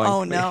no. keep going.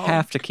 Oh, no. We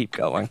have to keep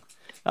going.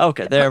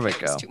 Okay, there we go.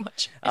 It's too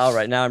much. All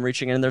right, now I'm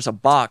reaching in. There's a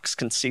box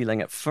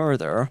concealing it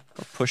further,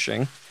 or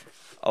pushing.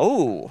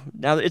 Oh,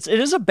 now it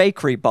is a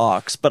bakery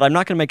box, but I'm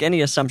not going to make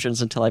any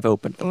assumptions until I've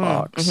opened the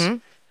box.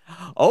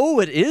 Oh,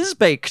 it is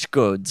baked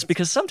goods,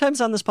 because sometimes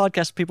on this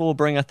podcast people will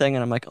bring a thing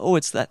and I'm like, oh,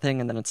 it's that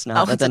thing, and then it's not.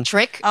 Oh, and it's then a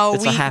trick? Oh,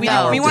 it's we a half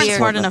hour weren't smart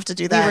disappointment. enough to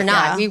do that. We were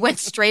not. yeah. We went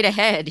straight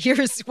ahead.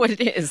 Here's what it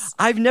is.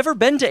 I've never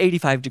been to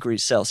 85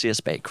 degrees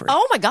Celsius bakery.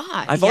 Oh my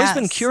God. I've always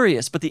been yes.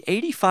 curious, but the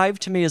 85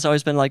 to me has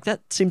always been like,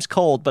 that seems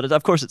cold, but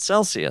of course it's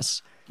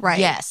Celsius. Right.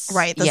 Yes.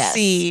 Right. The Yes.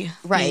 C.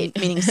 Right.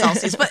 Meaning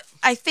Celsius. But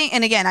I think,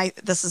 and again,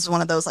 this is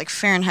one of those like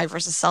Fahrenheit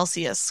versus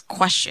Celsius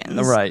questions.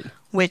 Right.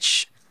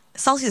 Which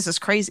Celsius is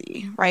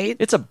crazy, right?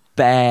 It's a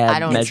bad I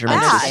don't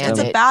measurement understand system. It's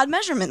a it. bad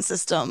measurement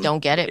system.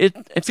 Don't get it. It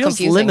It's feels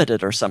confusing.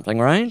 limited or something,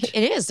 right?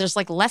 It is. There's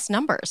like less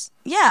numbers.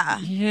 Yeah.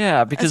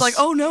 Yeah, because It's like,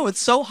 oh no,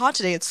 it's so hot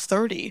today. It's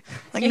 30.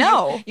 Like,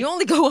 no. You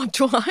only go up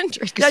to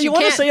 100. Yeah, you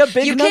wanna can't- say a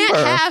big You number.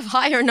 can't have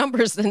higher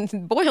numbers than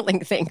boiling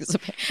things.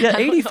 yeah, I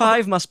don't know.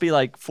 85 must be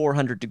like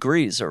 400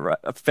 degrees or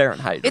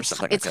Fahrenheit or It's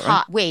something. it's like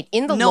hot. Wait,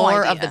 in the No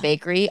lore idea. of the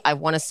bakery, I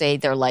want to say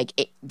they're like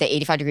the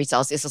 85 degrees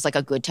Celsius is like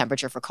a good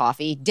temperature for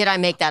coffee. Did I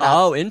make that Right? up?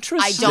 Oh, I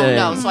interesting. don't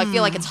know. So I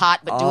feel like it's hot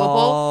but doable.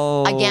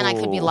 Oh. Again, I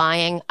could be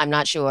lying. I'm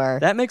not sure.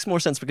 That makes more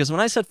sense, because when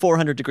I said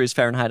 400 degrees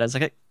Fahrenheit, I was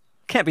like, it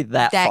can't be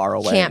that far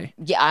away. Can't,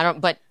 yeah, I don't.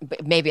 But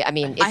maybe. I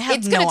mean, I have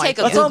it's going no to take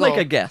a Let's Google. all make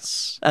a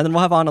guess, and then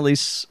we'll have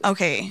Annalise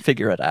Okay.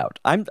 figure it out.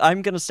 I'm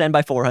going to stand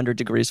by 400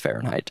 degrees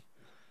Fahrenheit.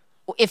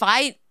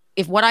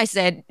 If what I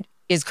said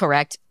is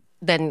correct,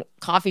 then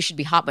coffee should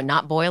be hot but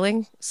not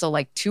boiling. So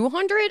like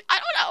 200. I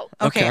don't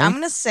know. Okay. Okay. I'm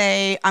gonna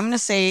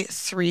say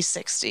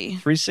 360.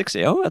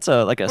 360. Oh, that's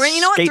a Well,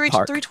 you know what? skate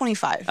park.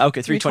 325.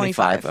 Okay,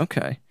 325.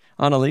 Okay.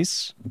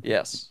 Annalise?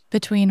 Yes.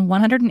 Between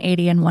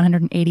 180 and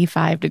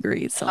 185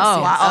 degrees Celsius.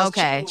 Oh, wow.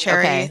 okay. Cherry.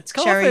 Okay. It's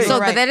coffee. Cherry. So you're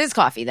right. that is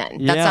coffee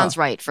then. That Yeah. sounds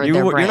right for You,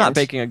 their brand. You're not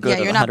baking a good Yeah,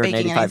 at you're not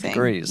baking 185 anything.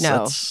 degrees. No.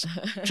 That's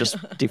just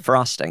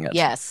defrosting it.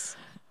 Yes.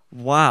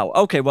 Wow.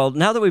 Okay, well,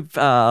 now that we've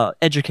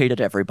educated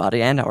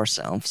everybody and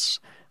ourselves,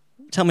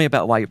 tell me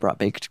about why you brought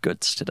baked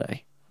goods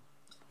today.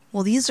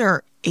 Well, these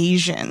are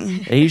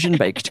Asian. Asian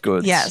baked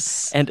goods.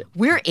 Yes. And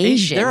We're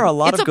Asian. There are a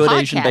lot it's of good a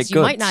podcast. Asian baked You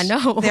goods. might not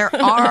know. There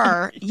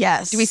are,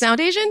 yes. Do we sound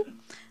Asian?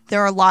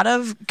 There are a lot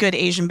of good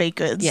Asian baked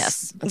goods.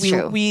 Yes, that's we,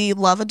 true. We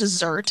love a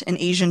dessert, an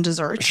Asian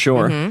dessert.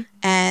 Sure. Mm-hmm.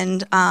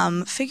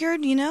 And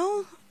figured,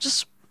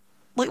 just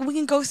like we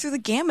can go through the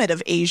gamut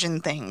of Asian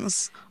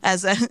things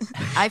as a,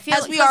 I feel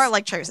as we are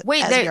like Teresa.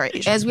 Wait,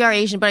 as we are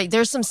Asian. but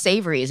there's some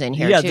savories in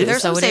here Yeah, too.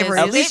 there's so some it is-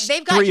 savories. At least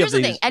they've got. three Here's of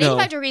the thing: these- at no.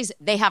 85 degrees,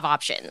 they have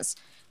options,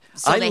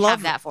 so I they love-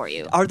 have that for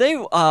you. Are they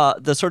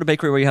the sort of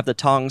bakery where you have the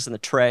tongs and the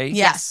tray?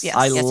 Yes, yes.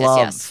 I yes, love.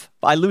 yes.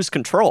 I lose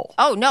control.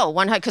 Oh no,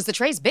 100 because the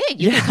tray's big.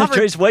 You Yeah, can cover, the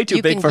tray's way too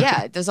you big can- for-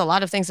 Yeah, there's a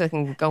lot of things that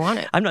can go on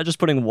it. I'm not just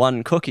putting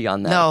one cookie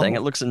on that No. thing.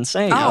 It looks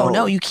insane. Oh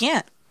no, you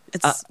can't.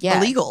 It's yeah.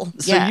 illegal.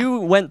 So Yeah. you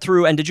went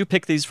through, and did you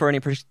pick these for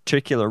any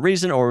particular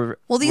reason, or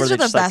Well, these were are they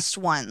the just like- best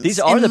ones. These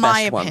are in the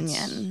my best ones.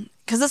 opinion,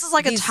 because this is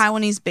like These- a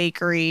Taiwanese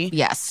bakery.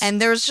 Yes.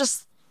 and there's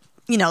just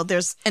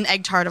there's an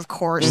egg tart, of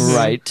course.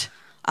 Right.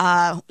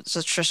 It's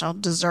a traditional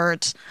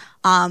dessert.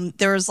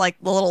 There's like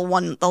the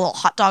little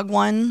hot dog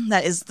one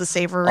that is the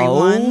savory Oh.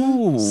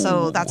 one.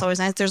 So that's always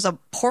nice. There's a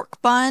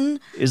pork bun.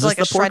 Is like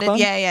this a the pork shredded, bun?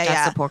 Yeah.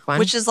 That's the pork bun.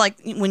 Which is like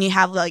when you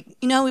have like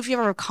if you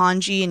ever have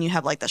congee and you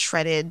have like the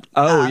shredded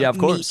Oh, yeah, of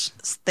meat course.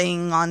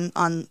 thing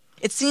on.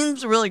 It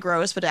seems really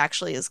gross, but it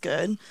actually is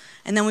good.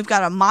 And then we've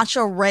got a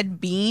matcha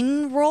red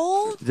bean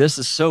roll. This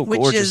is so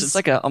Which gorgeous. is- It's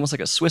like almost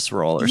like a Swiss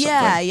roll or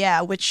Yeah, something. yeah.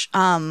 Which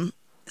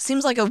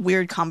seems like a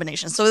weird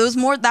combination. So it was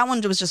more that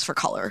one was just for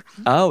color.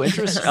 Oh,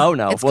 interesting. Oh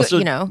no. It's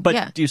good, But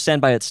yeah. do you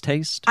stand by its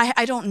taste?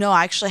 I don't know.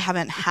 I actually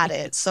haven't had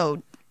it,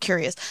 so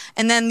curious.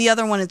 And then the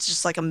other one is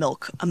just like a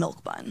milk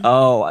bun.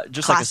 Oh,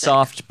 just like a Classic.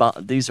 soft bun.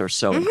 These are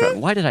so incredible.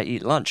 Why did I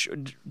eat lunch?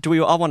 Do we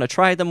all want to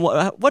try them?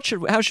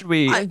 How should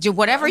we? Do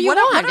whatever you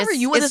Whatever- want. whatever It's,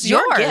 you want. it's It's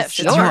your yours. gift.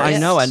 It's No, yours. I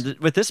know, and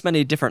with this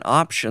many different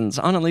options,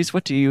 Annalise,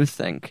 what do you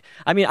think?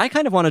 I mean, I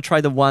kind of want to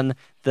try the one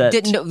that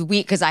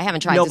Because I haven't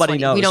tried Nobody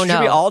this one. We knows. don't Should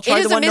know. we all try it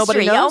is the one a nobody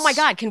mystery. knows? Oh my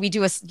God! Can we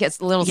do get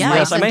a little Yes. slice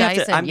Yes, I and may have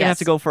dice? to. I'm gonna have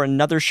to go for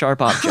another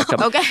sharp object.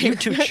 Okay, you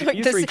two,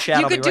 you three chat.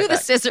 You I'll be could do right the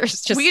back.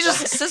 scissors. Just We could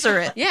just scissor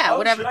it. yeah,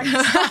 whatever.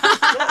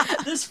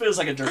 This feels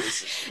like a dirty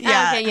scissor.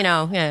 Yeah. Okay,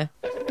 yeah.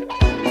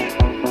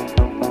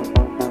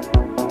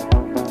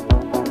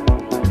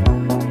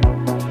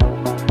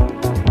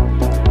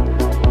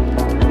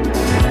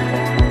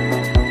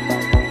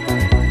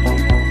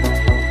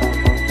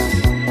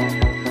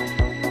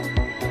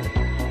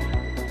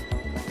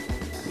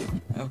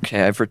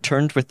 Okay, I've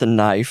returned with the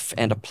knife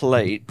and a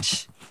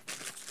plate.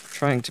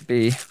 Trying to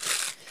be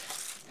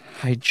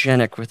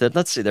hygienic with it.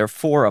 Let's see, there are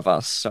 4 of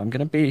us, so I'm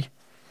gonna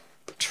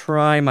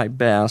try my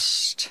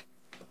best.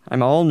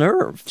 I'm all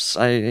nerves.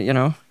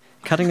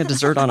 Cutting a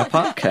dessert on a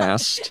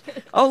podcast.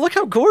 Oh, look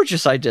how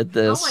gorgeous I did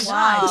this. Oh my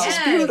God, This yes.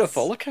 is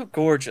beautiful. Look how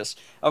gorgeous.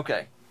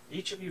 Okay,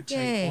 each of you take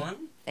Yay. one.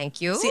 Thank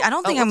you. See, I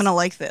don't think I'm gonna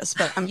like this,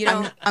 but I'm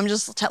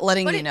just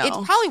letting But you know. it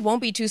probably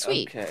won't be too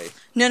sweet. Okay.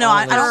 no, Oh,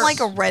 I don't there's- like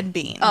a red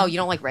bean. Oh, you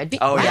don't like red bean?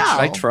 Oh yeah, Wow.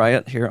 should I try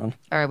it here on?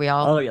 Are we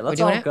all? Oh yeah, we're let's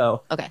doing all it?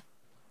 go. Okay.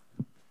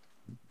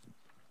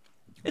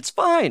 It's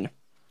fine.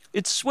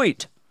 It's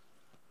sweet.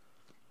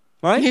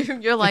 right?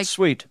 You're like, it's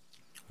sweet.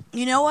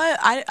 You know what?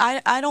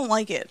 I don't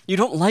like it. You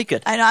don't like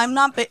it. I'm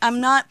not.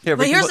 Here,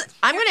 but here's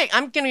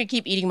I'm gonna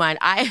keep eating mine.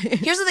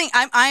 here's the thing.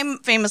 I'm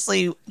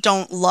famously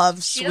don't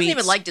love She sweets. doesn't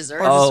even like dessert.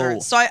 Or Oh.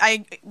 desserts. So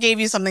I gave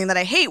you something that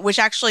I hate, which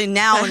actually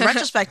now in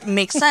retrospect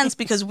makes sense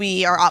because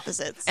we are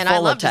opposites. And I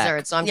Full love attack.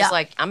 dessert, so I'm Yeah. just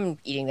like, I'm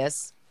eating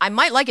this. I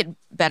might like it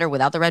better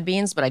without the red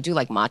beans, but I do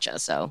like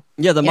matcha. So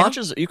Yeah, the Yeah.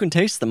 matcha's, you can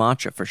taste the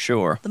matcha for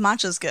sure. The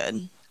matcha's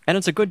good. And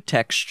it's a good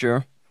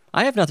texture.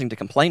 I have nothing to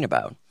complain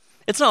about.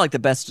 It's not like the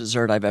best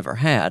dessert I've ever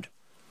had,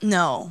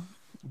 No.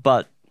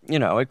 but,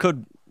 it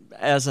could,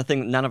 as a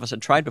thing none of us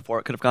had tried before,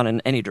 it could have gone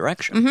in any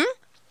direction. Mm-hmm.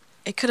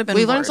 It could have been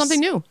we learned worse.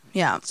 something new.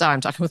 Yeah. Sorry, I'm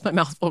talking with my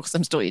mouth full because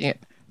I'm still eating it.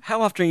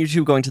 How often are you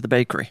two going to the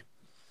bakery?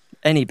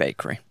 Any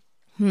bakery?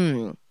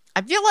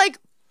 I feel like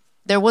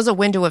there was a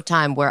window of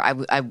time where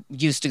I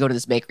used to go to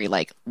this bakery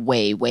like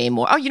way, way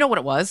more. Oh, you know what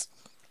it was?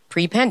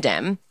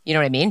 Pre-pandemic. You know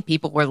what I mean?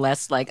 People were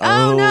less like,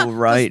 oh, no. 'Cause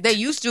right. They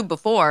used to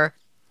before.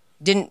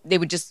 They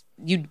would just,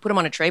 you'd put them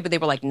on a tray, but they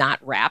were like not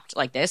wrapped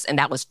like this, and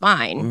that was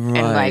fine.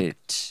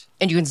 Right.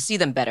 And you can see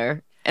them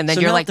better. And then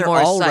So you're now like they're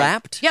more all psyched.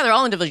 wrapped? Yeah, they're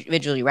all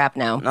individually wrapped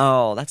now.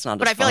 Oh, that's not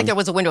But as I feel like fun. there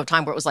was a window of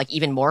time where it was like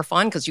even more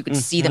fun because you could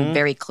see them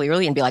very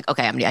clearly and be like,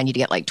 okay, I need to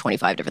get like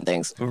 25 different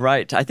things.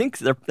 Right. I think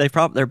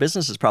their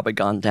business has probably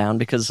gone down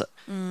because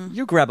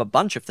you grab a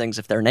bunch of things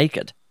if they're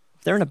naked.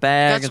 If they're in a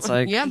bag, That's it's what-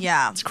 like yeah.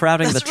 Yeah. it's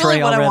crowding That's the tray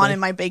really what already. I want in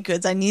my baked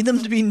goods. I need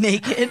them to be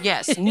naked.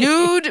 Yes,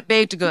 nude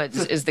baked goods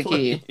is the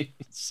key.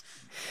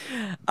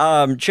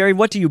 Cherry,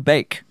 what do you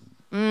bake?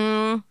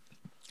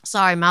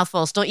 Sorry,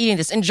 mouthful. Still eating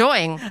this.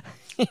 Enjoying.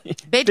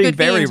 Baked Being good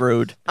very beans.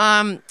 rude.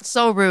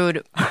 So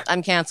rude.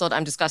 I'm canceled.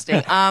 I'm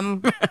disgusting.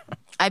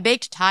 I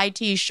baked Thai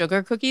tea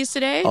sugar cookies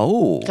today.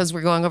 Oh. Because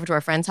we're going over to our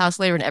friend's house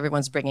later and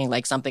everyone's bringing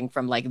like something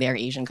from like their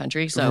Asian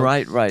country. So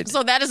Right.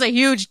 So that is a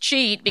huge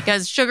cheat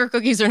because sugar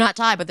cookies are not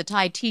Thai, but the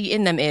Thai tea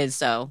in them is.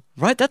 So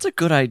Right, that's a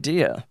good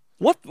idea.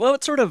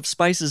 What sort of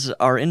spices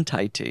are in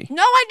Thai tea?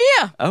 no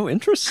idea. Oh,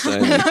 interesting.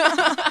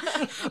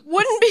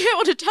 Wouldn't be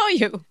able to tell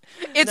you.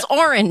 It's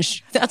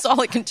orange. That's all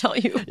I can tell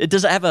you.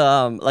 Does it have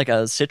a like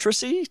a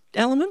citrusy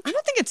element? I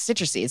don't think it's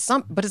citrusy. It's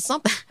but it's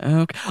something.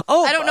 Okay.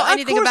 Oh, I don't know of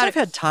anything course about I've it.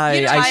 had Thai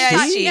You know, iced Thai tea.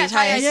 iced tea. Yeah,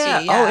 Thai iced Yeah.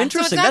 tea. Oh, So it's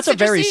interesting. not That's a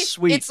very citrusy.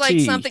 sweet It's like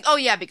tea. something. Oh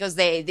yeah, because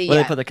they Where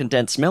they put the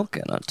condensed milk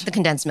in it. the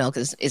condensed milk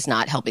is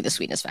not helping the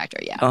sweetness factor.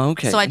 Yeah. Oh,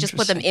 okay, So I just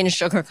put them in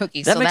sugar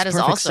cookies. That so makes that is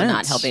perfect also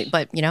not sense. helping.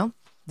 But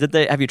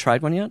Have you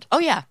tried one yet? oh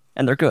yeah,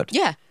 And they're good.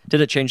 yeah. Did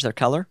it change their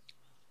color?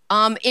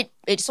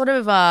 It sort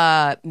of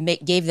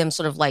gave them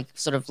sort of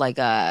like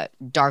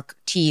dark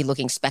tea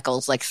looking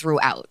speckles like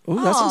throughout. Ooh,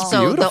 that sounds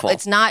So beautiful.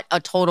 it's not a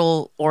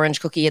total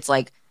orange cookie. It's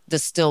like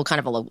still kind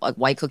of a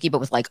white cookie, but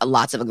with like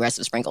lots of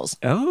aggressive sprinkles.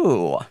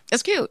 Oh,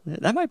 It's cute.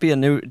 that might be a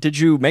new. Did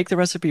you make the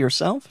recipe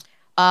yourself?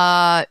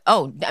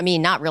 Oh, I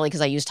mean, not really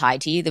because I used Thai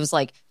tea. There was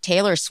like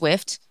Taylor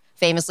Swift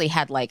famously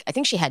had like, I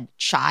think she had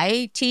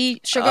chai tea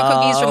sugar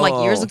cookies from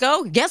like years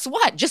ago. Guess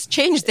what? Just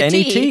change the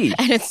Any tea.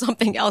 and it's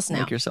something else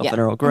now. Make yourself yeah. an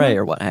Earl Grey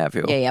or what have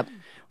you. Yeah, yep.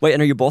 Wait,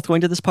 and are you both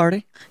going to this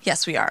party?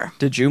 Yes, we are.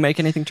 Did you make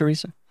anything,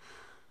 Teresa?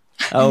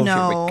 Oh,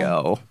 No. here we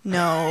go.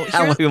 No.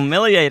 How Here's-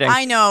 humiliating.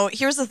 I know.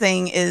 Here's the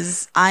thing: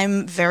 is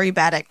I'm very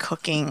bad at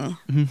cooking.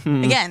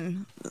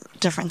 Again,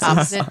 differences.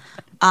 Opposite.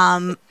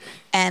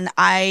 And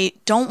I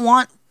don't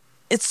want.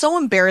 It's so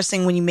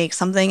embarrassing when you make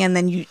something and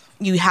then you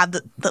have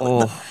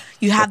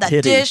you have that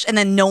pity. dish and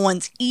then no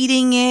one's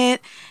eating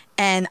it,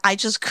 and I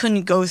just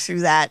couldn't go through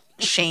that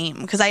shame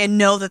because I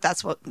know that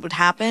that's what would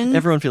happen.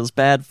 Everyone feels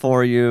bad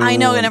for you. I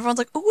know, and everyone's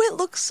like, "Oh, it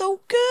looks so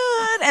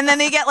good," and then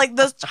they get like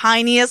the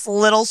tiniest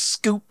little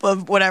scoop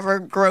of whatever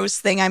gross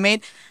thing I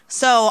made.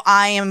 So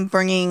I am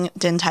bringing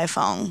Din Tai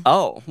Fung.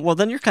 Oh, well,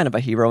 then you're kind of a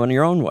hero in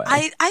your own way.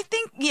 I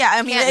think, yeah,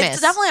 I mean, Can't it's miss.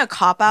 definitely a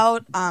cop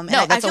out. And No,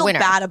 I that's a feel winner.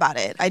 bad about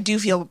it. I do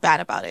feel bad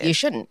about it. You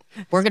shouldn't.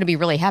 We're going to be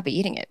really happy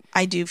eating it.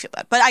 I do feel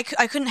bad, but I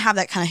couldn't have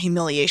that kind of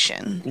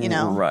humiliation. You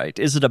know, Right.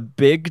 Is it a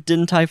big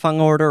Din Tai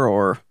Fung order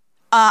or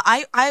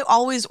I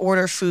always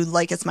order food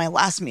like it's my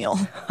last meal.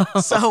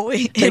 So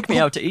take me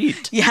out to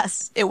eat?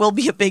 Yes, it will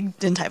be a big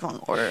Din Tai Fung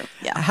order.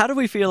 Yeah. How do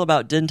we feel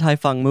about Din Tai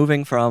Fung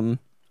moving from,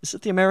 is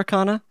it the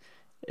Americana,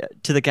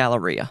 to the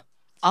Galleria?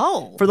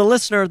 Oh. For the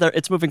listener,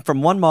 it's moving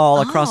from one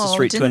mall across the Oh,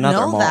 street to didn't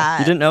another know mall. that.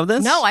 You didn't know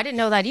this? No, I didn't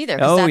know that either.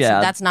 'cause Oh, that's, yeah.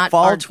 That's not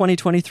Fall our...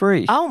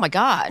 2023. Oh, my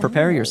God.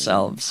 Prepare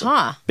yourselves.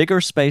 Huh. Bigger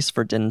space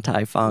for Din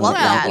Tai Fung Love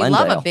in that. We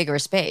love a Glendale. bigger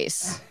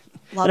space.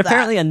 Love And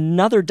apparently that.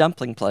 another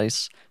dumpling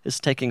place is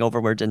taking over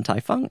where Din Tai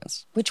Fung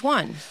is. Which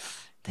one?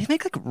 They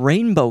make like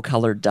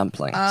rainbow-colored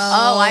dumplings.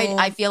 Oh,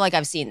 I feel like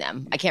I've seen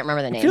them. I can't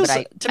remember the name, Feels-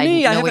 but to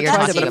me, I know what haven't you're tried it,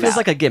 talking but it about. feels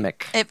like a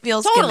gimmick. It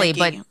feels Totally,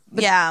 gimmicky.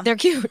 but yeah, they're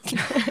cute.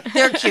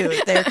 they're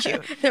cute. They're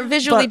cute. They're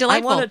visually But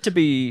delightful. I want it to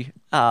be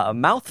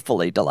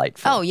mouthfully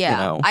delightful. Oh yeah, you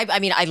know? I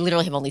mean, I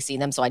literally have only seen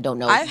them, so I don't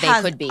know. I've they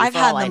had could be. I've for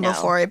had all I them know.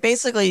 before. It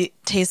basically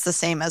tastes the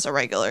same as a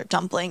regular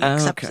dumpling, Oh,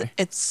 except okay.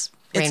 it's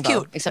Rainbow,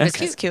 cute. except it's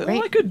Okay. cute. cute.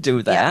 Well, I could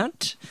do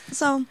that.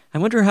 So I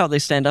wonder how they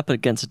stand up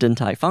against Din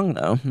Tai Fung,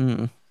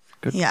 though.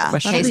 Good Yeah,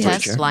 question. Taste That'd be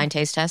test, Richard. blind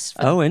taste test.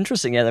 Oh,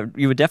 interesting. Yeah,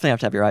 you would definitely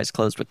have to have your eyes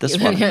closed with this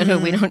one. No,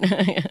 we don't.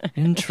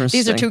 Interesting.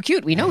 These are too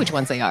cute. We know which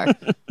ones they are.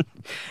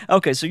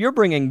 Okay, so you're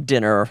bringing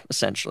dinner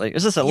essentially.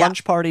 Is this a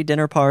lunch party,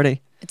 dinner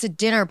party? It's a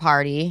dinner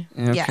party.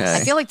 Okay.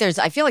 Yes. I feel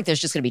like there's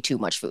just going to be too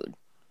much food.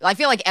 I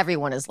feel like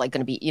everyone is like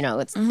going to be,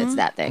 it's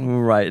that thing.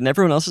 Right, and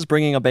everyone else is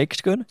bringing a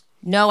baked good?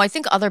 No, I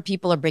think other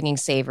people are bringing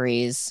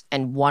savories,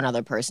 and one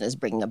other person is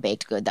bringing a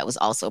baked good that was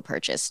also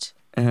purchased.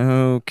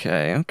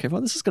 Okay.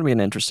 Well, this is going to be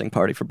an interesting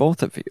party for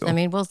both of you. I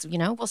mean, we'll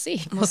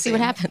see. We'll see what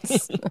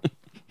happens.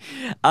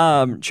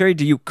 Sherry,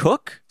 do you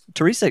cook?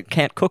 Teresa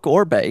can't cook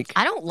or bake.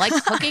 I don't like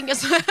cooking.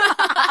 So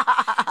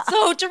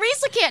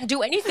Teresa can't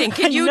do anything.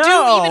 Can you No,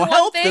 do even one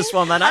help thing? this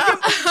woman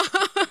out.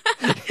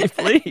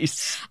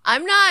 Please.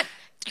 I'm not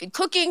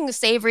cooking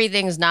savory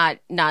things. Not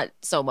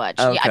so much.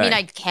 Okay. Yeah, I mean,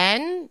 I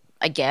can.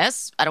 I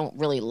guess I don't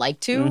really like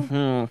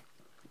to.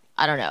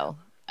 I don't know.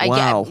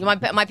 Wow.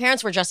 My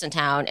parents were just in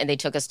town, and they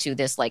took us to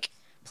this like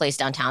place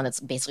downtown that's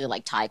basically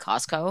like Thai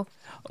Costco.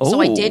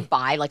 So I Oh. did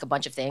buy like a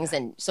bunch of things,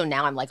 and so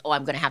now I'm like,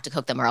 I'm going to have to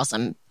cook them, or else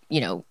I'm,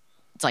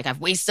 it's like I've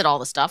wasted all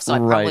the stuff. So I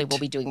probably Right. will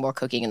be doing more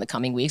cooking in the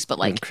coming weeks. But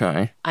like,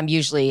 Okay. I'm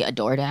usually a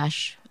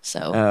DoorDash.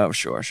 So Oh,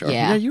 sure.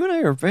 Yeah. You and I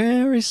are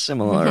very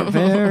similar.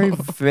 Very,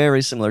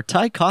 very similar.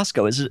 Thai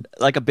Costco, is it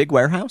like a big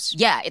warehouse?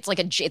 yeah, it's like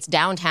it's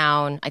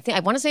downtown. I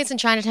want to say it's in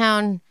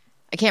Chinatown.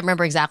 I can't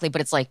remember exactly, but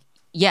it's like.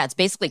 Yeah, it's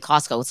basically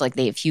Costco. It's like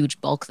they have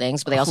huge bulk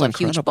things, but they also have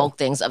huge incredible. bulk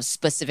things of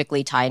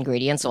specifically Thai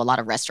ingredients. So a lot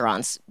of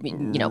restaurants, buy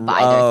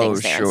their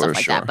things there and sure,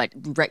 stuff like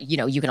that. But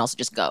you can also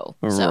just go.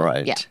 So,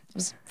 Right. Yeah, it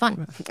was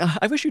fun.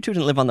 I wish you two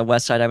didn't live on the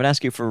west side. I would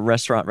ask you for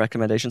restaurant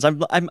recommendations.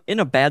 I'm in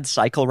a bad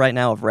cycle right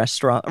now of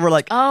restaurant. We're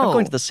like, I'm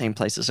going to the same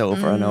places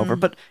over and over.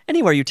 But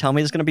anywhere you tell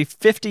me is going to be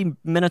 50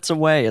 minutes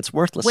away. It's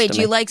worthless Wait, to do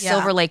me. you like Yeah.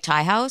 Silver Lake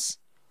Thai House?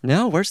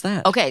 No, where's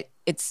that? Okay,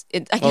 I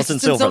Well, guess it's in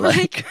Silver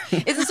Lake.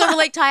 It's in Silver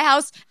Lake Thai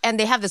House, and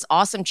they have this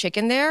awesome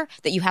chicken there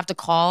that you have to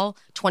call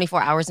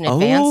 24 hours in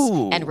advance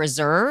Oh. and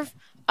reserve.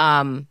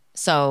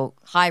 So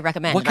high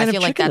recommend. What kind I of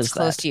feel like chicken that's is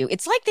close that? to you.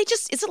 It's like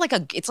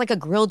it's like a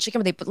grilled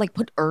chicken, but they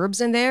put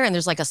herbs in there, and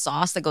there's like a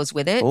sauce that goes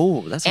with it.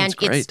 Oh, that sounds and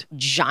great. it's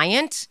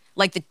giant,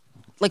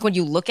 like when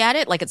you look at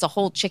it, like it's a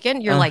whole chicken,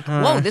 you're like,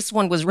 whoa, this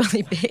one was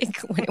really big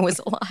when it was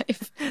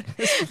alive.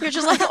 You're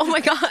just like, oh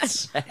my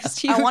gosh, this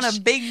huge, I want a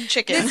big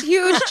chicken. this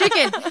huge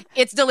chicken.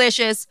 It's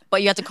delicious,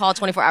 but you have to call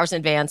 24 hours in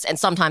advance, and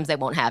sometimes they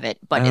won't have it,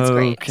 but it's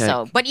great. Okay.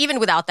 So, but even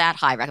without that,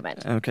 high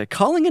recommend. Okay,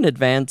 calling in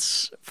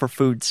advance for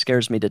food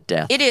scares me to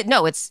death. It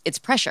is it's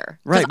pressure.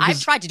 Right, I've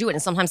because- tried to do it,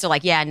 and sometimes they're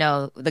like, yeah,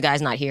 no, the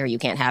guy's not here, you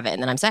can't have it,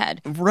 and then I'm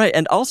sad. Right,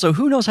 and also,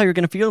 who knows how you're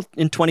going to feel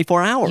in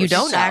 24 hours? You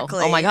don't Exactly.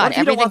 know. Oh my What god, if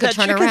you don't everything want could that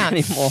turn chicken around.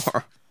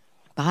 anymore?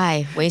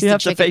 Bye, wasted You have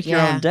chicken. to fake your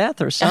yeah. own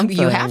death or something.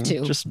 You have to.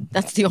 Just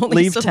That's the only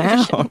leave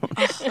solution. town.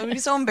 It would be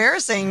so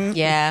embarrassing.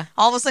 Yeah.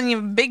 All of a sudden, you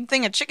have a big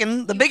thing of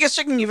chicken, the biggest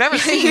chicken you've ever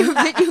seen.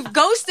 You've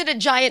ghosted a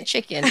giant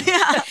chicken.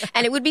 Yeah.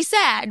 And it would be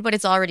sad, but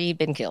it's already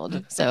been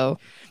killed. So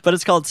But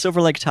it's called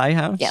Silver Lake Thai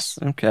House? Yes.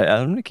 Okay,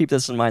 I'm going to keep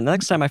this in mind. The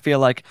next time I feel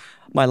like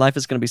my life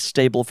is going to be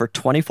stable for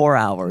 24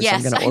 hours,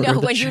 I'm yes, going to I order know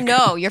the when chicken. you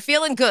know you're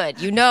feeling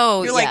good. You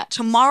know, You're like,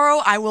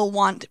 tomorrow I will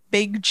want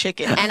big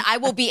chicken. and I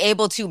will be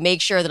able to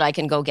make sure that I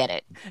can go get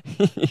it.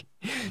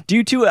 Do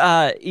you two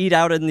eat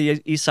out in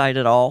the east side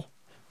at all?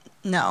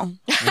 No.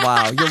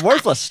 Wow, you're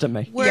worthless to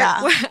me.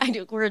 Yeah.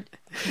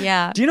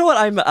 Yeah. Do you know what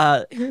I'm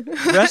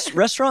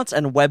restaurants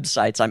and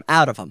websites? I'm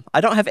out of them.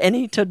 I don't have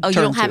any to Oh, you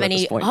turn don't to have at any?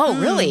 this point. Oh,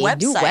 really? New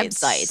websites.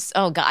 websites.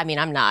 Oh, God. I mean,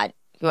 I'm not.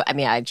 I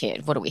mean, I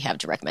can't. What do we have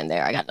to recommend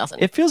there? I got nothing.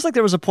 It feels like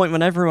there was a point when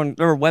there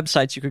were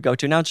websites you could go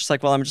to. Now it's just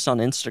like, well, I'm just on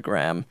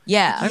Instagram.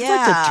 yeah. I'd like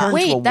Yeah. to turn to a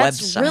Wait,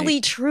 that's website.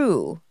 really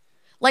true.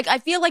 Like, I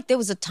feel like there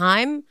was a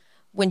time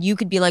when you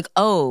could be like,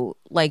 oh,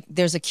 like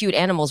there's a cute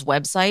animals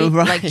website,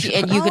 Right. like,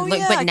 and you could,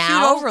 like, but cute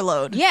now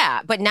overload.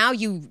 yeah, but now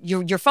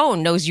your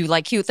phone knows you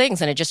like cute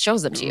things and it just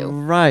shows them to you.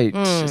 Right.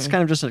 It's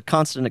kind of just a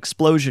constant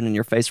explosion in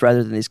your face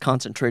rather than these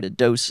concentrated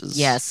doses.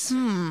 Yes.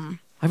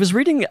 I was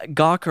reading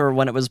Gawker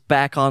when it was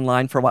back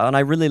online for a while, and I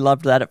really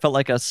loved that. It felt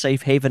like a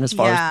safe haven as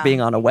far Yeah. as being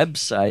on a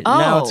website. Oh,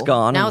 Now it's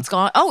gone. Now and it's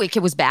gone. Oh, it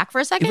was back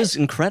for a second. It was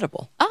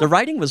incredible. The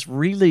writing was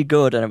really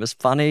good, and it was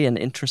funny and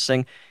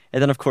interesting.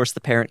 And then, of course, the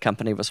parent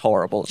company was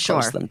horrible. It Sure.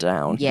 closed them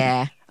down.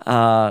 yeah.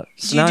 So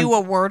Do you now do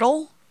a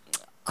Wordle?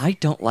 I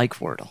don't like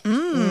Wordle.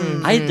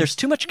 There's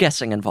too much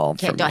guessing involved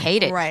for Don't me.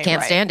 hate it. Right, Can't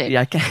right. stand it.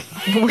 Yeah, I can't.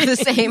 We're the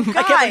same.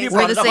 I can't believe you We're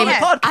brought the it up same.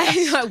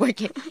 on the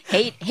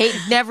podcast. Hate.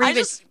 Never I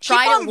even just keep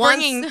tried on it once.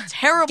 bringing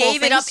terrible Gave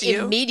it things up to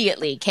you.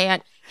 immediately.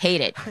 Can't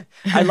hate it.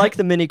 I like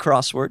the mini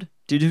crossword.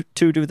 Do you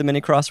do the mini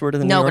crossword in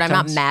the New No, York but I'm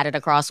not Times? mad at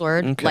a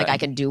crossword. Okay. Like I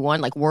can do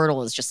one. Like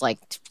Wordle is just like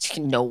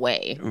no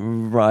way.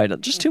 Right.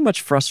 Just too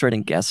much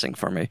frustrating guessing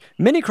for me.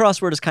 Mini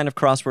crossword is kind of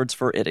crosswords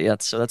for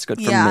idiots, so that's good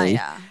for Yeah, me.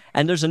 yeah.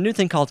 And there's a new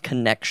thing called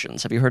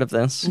Connections. Have you heard of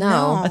this?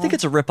 No. I think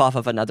it's a ripoff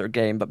of another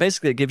game, but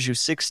basically it gives you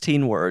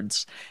 16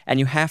 words, and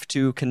you have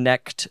to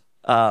connect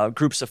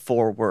groups of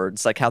 4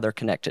 words, like how they're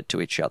connected to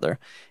each other.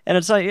 And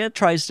it's like it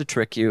tries to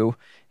trick you.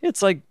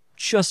 It's like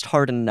just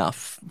hard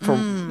enough for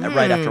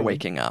right after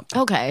waking up.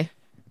 Okay.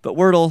 But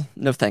Wordle,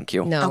 no thank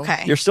you. No.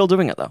 Okay. You're still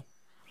doing it though.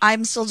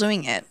 I'm still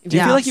doing it. Do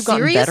you feel like you've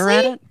gotten better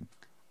at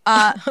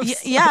Seriously? it?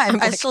 Yeah,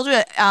 I still do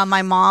it.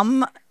 My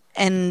mom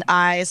and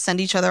I send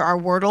each other our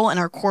Wordle and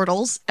our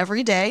Quordles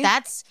every day.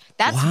 That's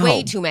Wow.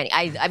 way too many.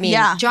 I mean,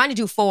 Yeah. trying to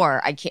do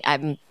 4, I can't.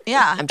 I'm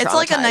it's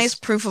like a traumatized. nice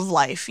proof of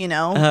life, you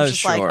know? Oh, It's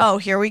just like, sure. oh,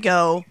 here we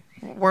go,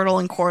 Wordle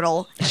and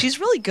Quordle. She's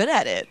really good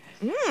at it.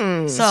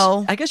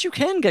 So I guess you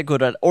can get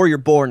good at it, or you're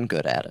born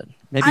good at it.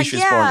 Maybe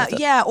she's born with it.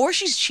 yeah, or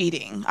she's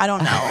cheating. I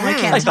don't know. I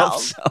can't I tell.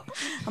 hope so.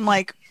 I'm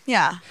like,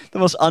 yeah, The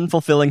most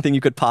unfulfilling thing you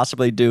could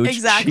possibly do.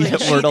 exactly. Cheat at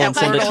Wordle and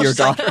send it to your She's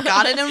like, daughter.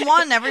 got it in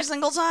one every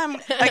single time.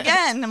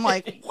 Again, I'm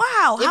like,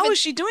 wow, how is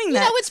she doing You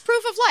that? know, it's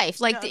proof of life.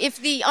 Like if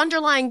the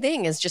underlying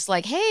thing is just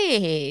like,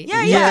 hey,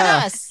 Yeah, look yeah.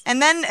 at us.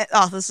 And then,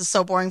 this is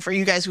so boring for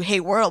you guys who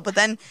hate Wordle, but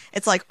then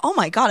it's like, oh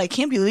my God, I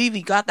can't believe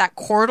you got that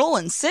Quordle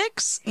in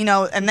 6, you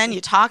know, and then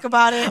you talk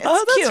about it. It's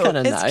Oh, that's cute. kind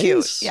of It's nice.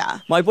 cute. Yeah.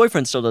 My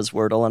boyfriend still does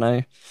Wordle,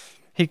 and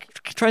he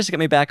tries to get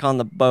me back on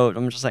the boat.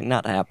 I'm just like,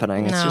 not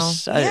happening. It's No.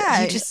 just,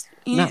 Yeah. You just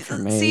not for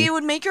me. See, it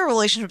would make your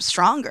relationship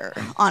stronger,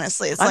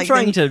 honestly. It's I'm like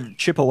trying then- to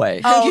chip away.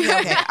 Oh,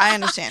 okay. I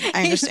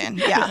understand.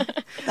 Yeah.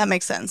 That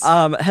makes sense.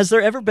 Has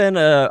there ever been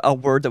a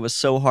word that was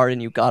so hard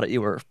and you got it,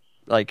 you were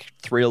like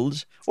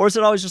thrilled? Or is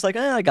it always just like,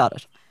 I got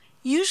it?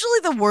 Usually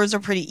the words are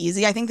pretty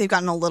easy. I think they've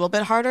gotten a little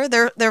bit harder.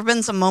 There have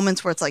been some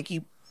moments where it's like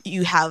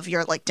you have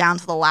your like down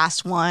to the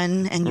last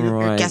one and you're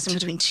Right. guessing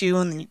between 2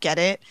 and then you get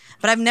it.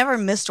 But I've never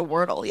missed a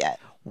Wordle yet.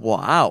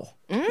 Wow.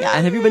 Yeah.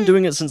 And have you been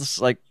doing it since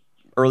like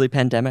early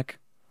pandemic?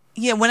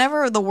 Yeah,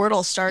 whenever the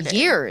Wordle started.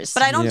 years.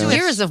 But I don't do it.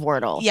 years of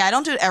Wordle. Yeah, I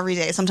don't do it every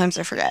day. Sometimes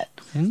I forget.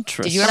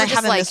 Interesting. Did you But ever I just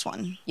haven't like missed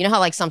one. You know how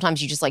like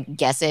sometimes you just like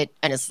guess it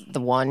and it's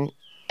the one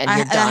and I-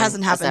 you're that done.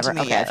 hasn't That's happened to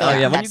me okay, yet. I feel Oh like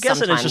yeah, when you that's guess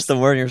it, it's sometimes- just the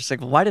word, and you're just like,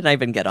 why did I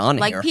even get on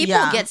like here? people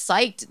Yeah. get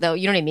psyched though.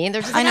 You know what I mean?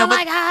 They're just I like, know, oh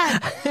my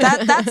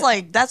but-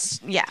 god.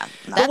 That's yeah.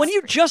 But when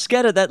you just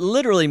get it, that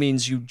literally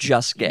means you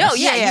just guess. No,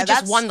 yeah, Yeah, you just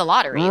that's- won the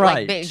lottery.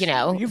 Right. Like, you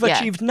know, You've yeah.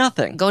 achieved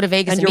nothing. Go to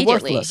Vegas and you're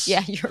immediately. worthless.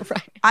 Yeah, you're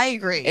right. I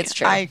agree. It's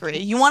true. I agree.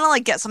 You want to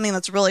like get something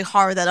that's really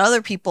hard that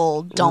other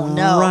people don't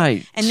know.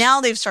 Right. And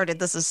now they've started.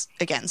 This is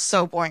again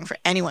so boring for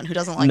anyone who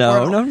doesn't like.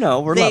 No, Wordle.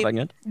 no, we're They- loving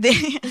it.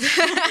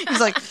 He's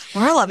like,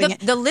 we're loving it.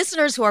 The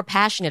listeners who are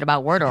passionate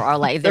about Wordle are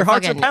like Their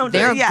hearts are fucking-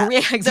 pounding. They're Yeah,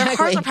 exactly. their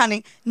hearts are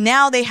pounding.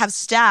 Now they have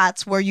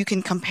stats where you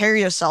can compare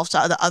yourself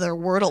to the other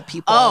Wordle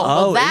people. Oh,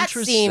 well, Oh, that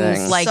interesting.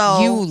 seems like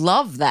So- you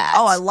love that.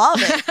 Oh, I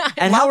love it.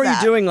 And Love how are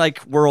that. you doing, like,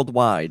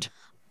 worldwide?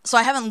 So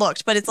I haven't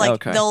looked, but it's like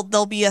Okay.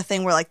 there'll be a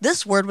thing where like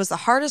this word was the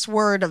hardest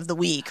word of the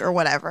week or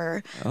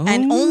whatever,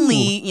 and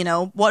only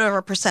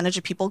whatever percentage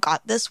of people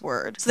got this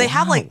word. So they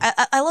have like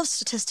I love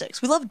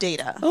statistics. We love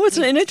data. Oh, it's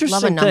an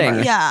interesting number.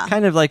 thing. Yeah.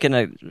 Kind of like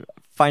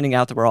finding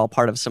out that we're all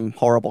part of some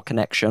horrible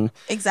connection.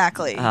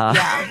 Exactly.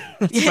 Yeah.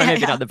 That's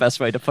maybe not the best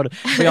way to put it.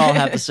 We all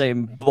have the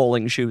same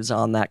bowling shoes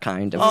on, that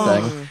kind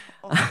of thing.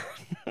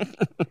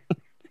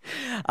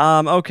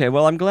 Okay,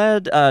 well, I'm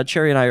glad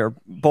Cherry and I are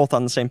both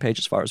on the same page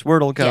as far as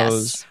Wordle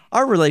goes. Yes.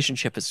 Our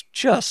relationship is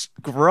just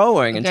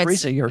growing, and Okay,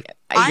 Teresa, you're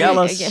I-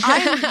 jealous.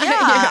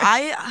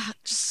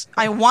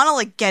 I want to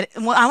like get.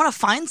 I want to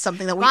find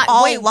something that we Right,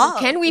 all wait, love.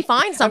 Can we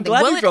find something?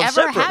 glad Will we it drove ever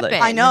separately.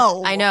 happen?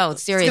 I know.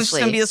 Seriously. It's just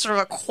gonna be a sort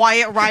of a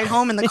quiet ride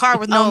home in the car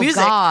with no oh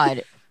music.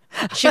 God.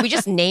 Should we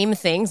just name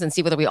things and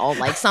see whether we all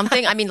like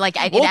something? I mean, like,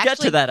 We'll get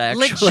to that,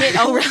 actually. Legit.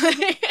 Oh,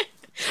 really?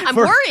 I'm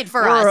worried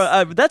for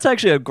us. That's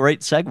actually a great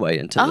segue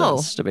into Oh.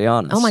 this, to be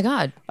honest. Oh my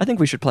God. I think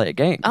we should play a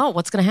game. Oh,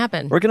 what's going to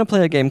happen? We're going to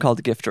play a game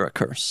called Gift or a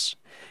Curse.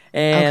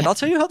 And Okay. I'll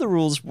tell you how the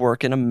rules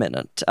work in a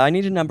minute. I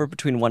need a number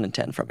between 1 and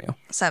 10 from you.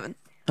 7.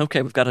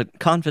 Okay, we've got a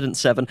confident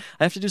 7.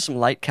 I have to do some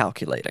light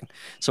calculating.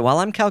 So while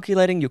I'm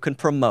calculating, you can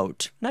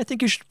promote. And I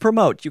think you should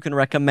promote. You can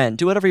recommend.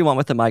 Do whatever you want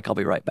with the mic. I'll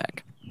be right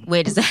back.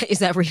 Wait, is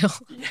that real?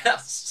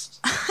 Yes.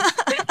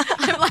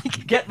 I'm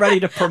like, Get ready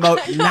to promote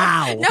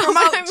now. no,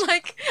 but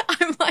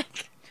I'm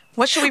like,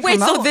 What should we wait,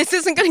 promote? so this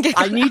isn't going to get.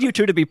 I need you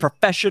two to be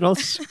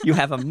professionals. You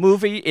have a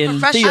movie in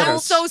Professionals. theaters. I'm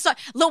so sorry.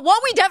 Look,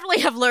 what we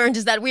definitely have learned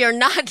is that we are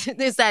not.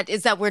 Is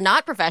that we're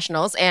not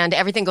professionals, and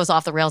everything goes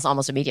off the rails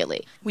almost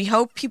immediately. We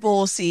hope people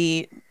will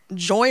see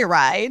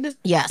Joyride.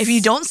 Yes. If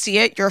you don't see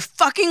it, you're a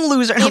fucking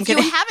loser. No, I'm If you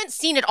kidding. haven't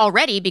seen it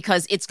already,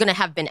 because it's going to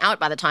have been out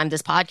by the time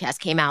this podcast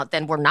came out,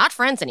 then we're not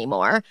friends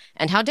anymore.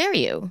 And how dare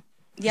you?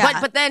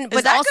 Yeah. But then, is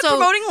but that also, good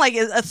promoting? Like,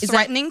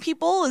 threatening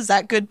people? Is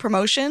that good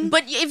promotion?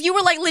 But if you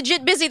were like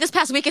legit busy this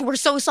past weekend, we're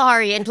so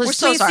sorry, and please,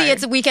 so please sorry. see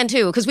it's a weekend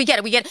too, because we get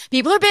it. We get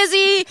people are busy.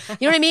 You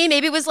know what I mean?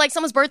 Maybe it was like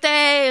someone's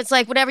birthday. It's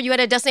like whatever. You had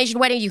a destination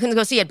wedding. You couldn't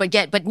go see it,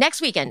 but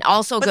next weekend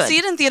also But good. see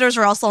it in theaters,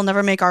 or else they'll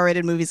never make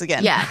R-rated movies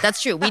again. Yeah,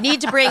 that's true. We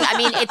need to bring. I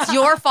mean, it's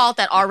your fault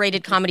that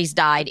R-rated comedies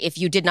died if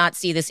you did not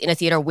see this in a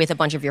theater with a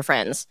bunch of your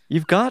friends.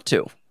 You've got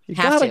to. You've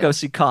Have got to to. go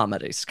see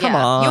comedies. Come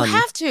Yeah, on. you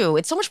have to.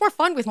 It's so much more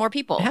fun with more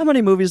people. How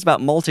many movies about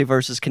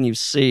multiverses can you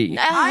see?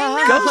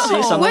 I Go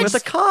know. see something with a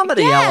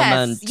comedy yes,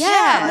 element.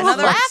 Yeah,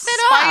 Another laugh it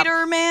up.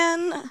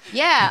 Spider-Man.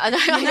 Yeah,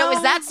 I know.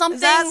 Is that something?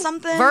 Is that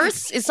something?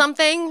 Verse is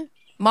something.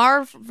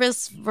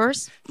 Marvelous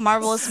verse.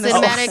 Marvelous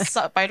Cinematic-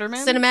 Mrs.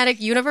 Spider-Man.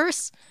 Cinematic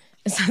universe.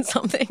 Is that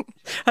something?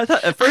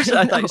 At first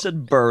I thought you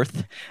said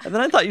birth, and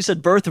then I thought you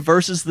said birth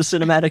versus the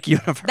cinematic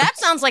universe. That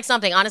sounds like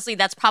something. Honestly,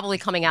 that's probably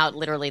coming out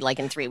literally like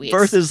in 3 weeks.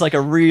 Birth is like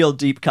a real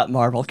deep cut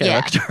Marvel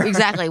character. Yeah,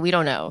 exactly. We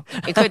don't know.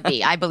 It could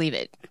be. I believe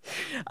it.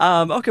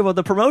 Okay, well,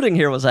 the promoting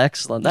here was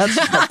excellent. That's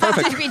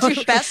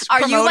perfect. Best Are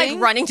you like promoting?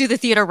 running to the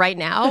theater right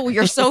now?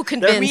 You're so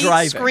convinced. We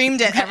driving.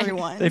 screamed at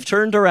everyone. They've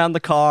turned around the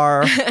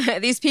car.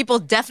 These people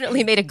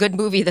definitely made a good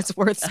movie that's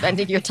worth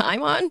spending your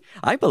time on.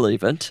 I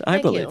believe it. I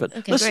Thank believe you. it.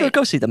 Okay, Let's great.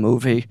 go see the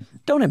movie.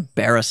 Don't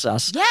embarrass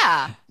us.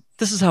 Yeah.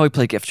 This is how we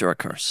play Gift or a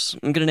Curse.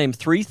 I'm going to name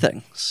 3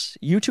 things.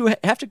 You two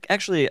have to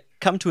actually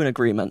come to an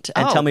agreement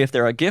and Oh. tell me if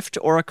they're a gift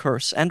or a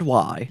curse and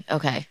why.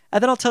 Okay.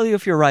 And then I'll tell you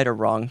if you're right or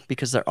wrong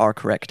because there are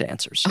correct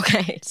answers.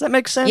 Okay. Does that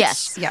make sense?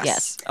 Yes. Yes.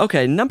 Yes.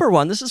 Okay, number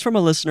 1. This is from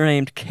a listener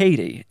named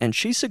Katie, and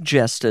she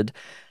suggested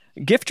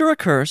gift or a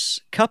curse,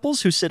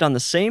 couples who sit on the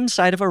same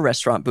side of a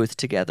restaurant booth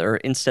together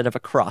instead of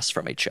across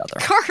from each other.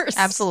 Curse.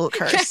 Absolute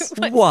curse.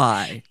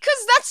 Why?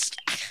 Because that's.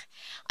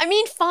 I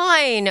mean,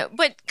 fine,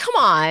 but come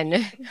on.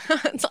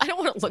 I don't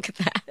want to look at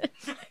that.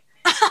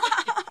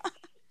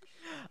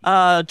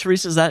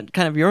 Teresa, is that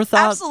kind of your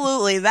thought?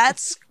 Absolutely.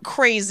 That's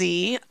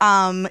crazy.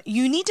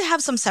 You need to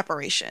have some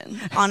separation,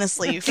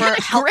 honestly. For Get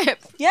a help. grip.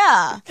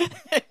 Yeah.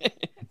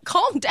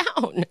 Calm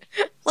down.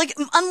 Like,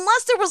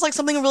 unless there was like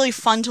something really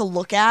fun to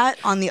look at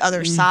on the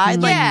other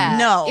side. Like, Yeah.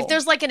 no. If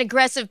there's like an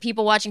aggressive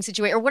people watching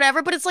situation or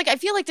whatever, but it's like, I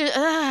feel like there's,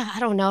 I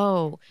don't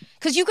know.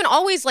 Because you can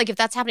always, like, if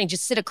that's happening,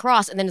 just sit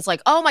across and then it's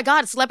like, oh my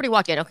God, a celebrity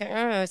walked in. Okay,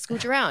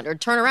 scooch around or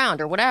turn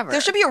around or whatever.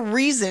 There should be a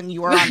reason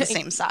you are on the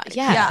same side.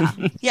 Yeah.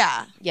 Yeah.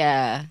 Yeah.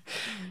 Yeah.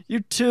 You're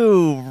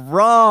too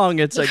wrong.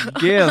 It's a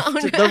gift.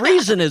 The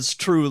reason is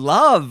true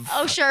love.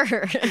 Oh, sure.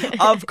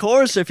 Of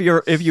course, if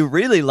you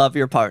really love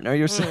your partner,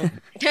 you're saying,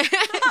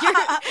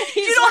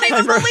 You don't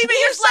even believe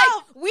it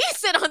yourself. Like, we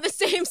sit on the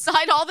same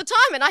side all the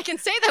time, and I can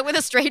say that with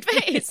a straight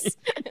face.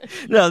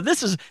 no,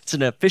 it's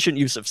an efficient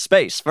use of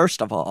space,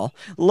 first of all.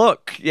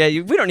 Look,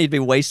 we don't need to be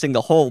wasting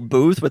the whole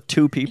booth with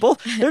 2 people.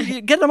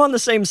 Get them on the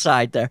same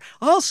side there.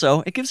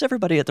 Also, it gives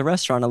everybody at the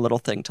restaurant a little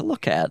thing to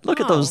look at. Look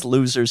at those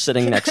losers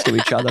sitting next to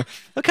each other.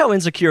 Look how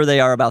insecure they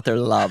are about their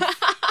love.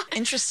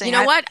 Interesting. You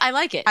know what? I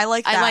like it. I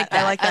like that. I like that.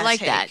 I like I that like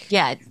take. that.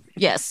 Yeah.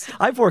 Yes.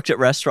 I've worked at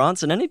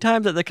restaurants, and any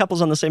time that the couple's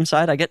on the same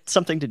side, I get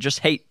something to just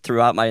hate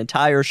throughout my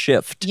entire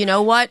shift. You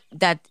know what?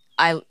 That's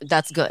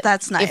good.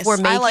 That's nice. If we're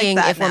I like making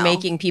that now.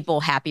 making people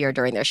happier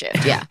during their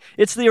shift. Yeah.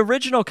 It's the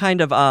original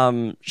kind of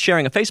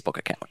sharing a Facebook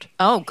account,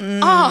 Oh.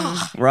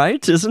 Oh.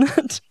 right? Isn't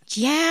it?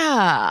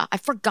 Yeah. I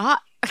forgot.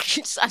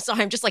 I'm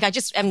sorry. I'm just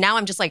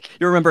like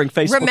You're remembering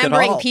Facebook at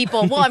remembering all.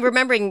 people. Well, I'm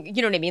remembering,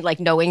 you know what I mean? Like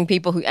knowing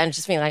people who, and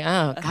just being like,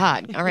 oh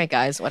God. All right,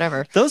 guys,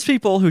 whatever. Those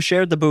people who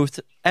shared the booth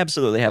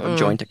absolutely have a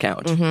joint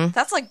account.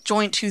 That's like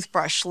joint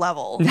toothbrush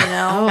level, you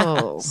know?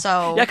 Oh.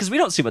 So, Yeah, because we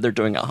don't see what they're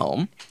doing at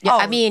home. Yeah, Oh.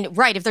 I mean,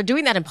 right. If they're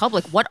doing that in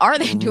public, what are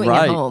they doing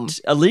right. at home?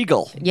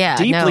 Illegal. Yeah,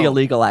 Deeply no.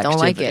 illegal Don't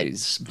like it.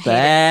 activities.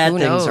 Bad Who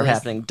things are knows?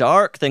 happening.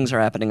 Dark things are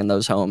happening in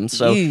those homes.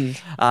 So Ew.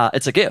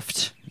 it's a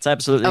gift. It's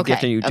absolutely a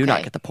gift, and you do not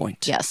okay. get the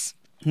point. Yes.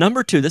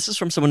 Number 2, this is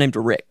from someone named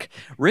Rick.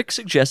 Rick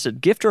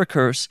suggested gift or a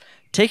curse,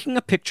 taking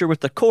a picture with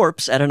the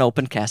corpse at an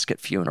open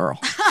casket funeral.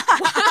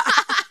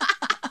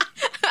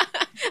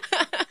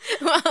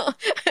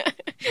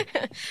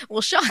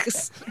 Well,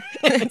 shucks.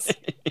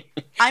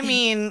 I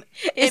mean,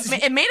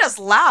 it made us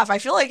laugh. I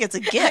feel like it's a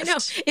gift. I know.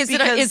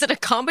 Is it a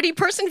comedy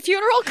person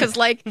funeral? Because,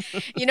 like,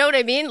 you know what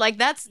I mean? Like,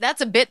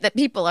 that's a bit that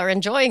people are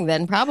enjoying.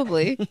 Then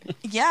probably.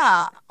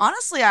 Yeah.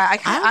 Honestly,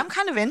 I'm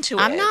kind of into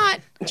it. I'm not.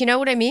 You know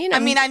what I mean? I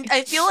mean,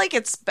 I feel like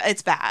it's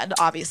bad.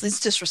 Obviously, it's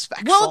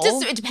disrespectful.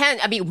 well, it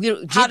depends. I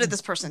mean, how did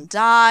this person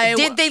die?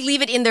 Did they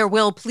leave it in their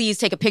will? Please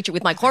take a picture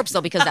with my corpse,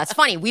 though, because that's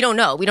funny. We don't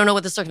know. We don't know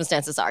what the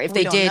circumstances are. If We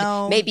they don't did,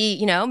 know.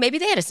 maybe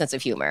they had a sense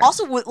of humor.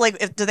 Also,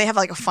 do they have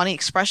like a funny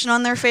expression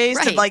on their face?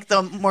 Right. Did like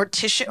the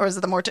mortician or is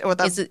it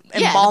Is the it-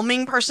 yeah.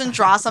 embalming person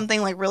draw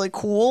something like really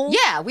cool?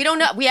 yeah, we don't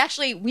know.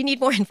 We need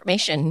more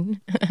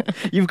information.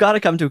 You've got to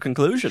come to a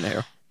conclusion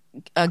here.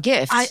 A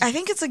gift. I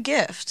think it's a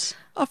gift.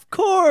 Of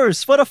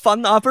course. What a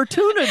fun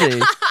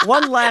opportunity.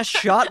 One last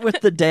shot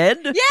with the dead.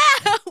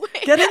 yeah.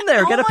 Get in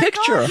there. Get a my God,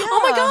 picture. yeah. Oh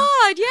my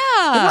God.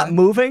 Yeah. Not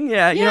moving.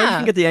 Yeah, you know, you Yeah.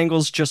 can get the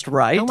angles just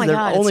right. Oh my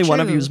God, Only it's one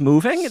of true. you is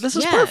moving. This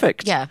is Yeah,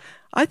 perfect. yeah.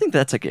 I think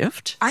that's a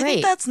gift. I think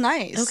Great. that's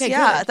nice. Okay,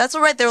 yeah, good. that's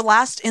all right. Their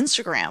last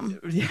Instagram.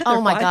 Yeah, Oh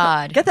they're my fine.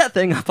 God. Get that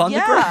thing up on the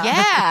Yeah. ground.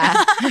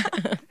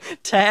 Yeah.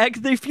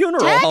 Tag the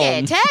funeral Tag home.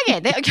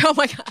 it. Oh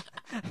my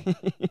God.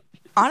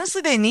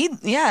 Honestly, they need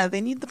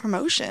the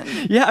promotion.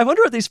 Yeah, I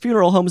wonder what these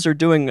funeral homes are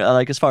doing,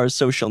 like as far as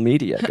social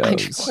media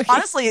goes.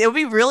 Honestly, it would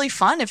be really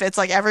fun if it's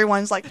like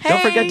everyone's like, hey,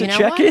 Don't forget to you know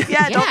check what? in.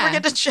 yeah, don't Yeah.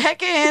 forget to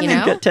check in. You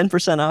know? Get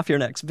 10% off your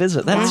next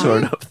visit, that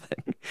sort of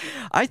thing.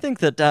 I think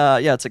that,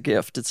 it's a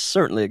gift. It's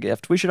certainly a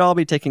gift. We should all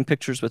be taking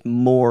pictures with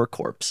more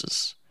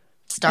corpses.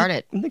 Start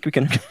it. I think we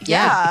can.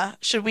 Yeah.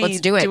 Should we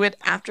Let's do it.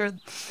 after?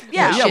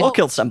 Yeah, Yeah. we'll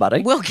kill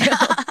somebody. We'll get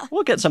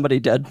We'll get somebody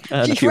dead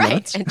in a few right,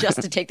 minutes. and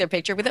just to take their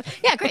picture with them.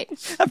 Yeah, great.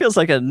 That feels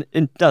like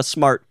a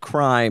smart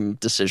crime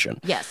decision.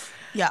 Yes.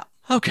 Yeah.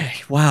 Okay,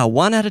 wow,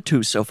 1 out of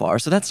 2 so far,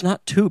 so that's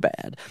not too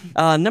bad.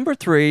 Number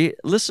 3,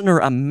 listener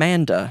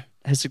Amanda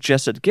has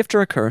suggested gift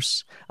or a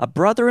curse, a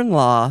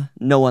brother-in-law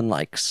no one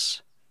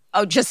likes.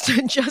 Oh, just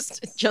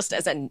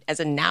as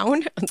a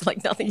noun, it's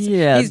like nothing.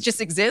 Yeah. He just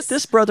exists.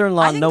 This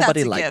brother-in-law I think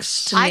nobody that's a likes.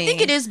 gift to I me.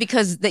 think it is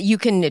because that you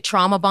can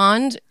trauma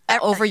bond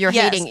over your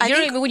Yes, hating. I You know what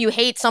I think- mean? When you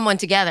hate someone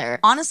together.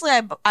 Honestly,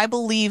 I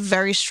believe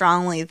very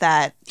strongly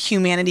that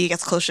humanity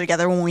gets closer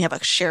together when we have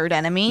a shared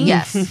enemy.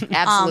 Yes,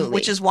 absolutely.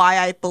 Which is why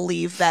I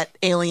believe that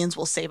aliens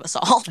will save us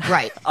all.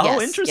 right. Oh,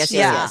 yes, interesting. Yes,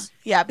 Yeah. yes.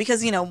 Yeah,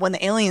 because, when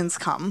the aliens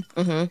come,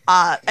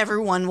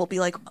 everyone will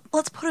be like,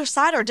 let's put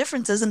aside our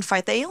differences and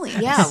fight the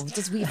aliens. Yeah,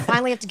 because we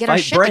finally have to get our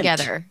Fight shit Brent.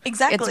 together.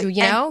 Exactly. It's,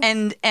 you know?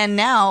 And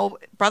now,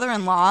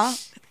 brother-in-law,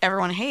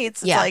 everyone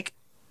hates, it's Yeah. like,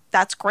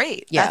 that's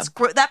great. Yeah.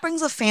 That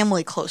brings a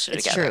family closer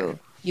It's together. true.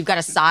 You've got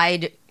a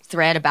side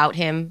thread about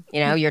him.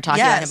 You're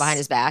talking about him Yes. behind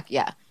his back.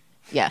 Yeah.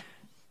 Yeah.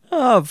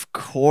 Of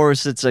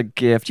course it's a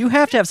gift. You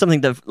have to have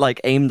something to,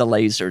 aim the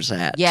lasers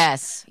at.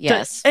 Yes.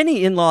 Yes.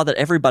 Any in-law that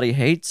everybody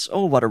hates,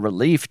 oh, what a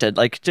relief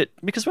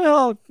because we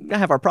all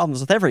have our problems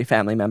with every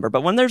family member.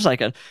 But when there's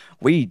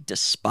we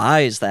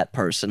despise that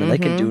person and they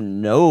can do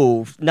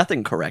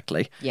nothing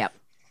correctly. Yep.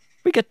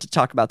 We get to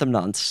talk about them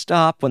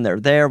nonstop. When they're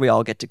there, we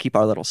all get to keep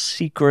our little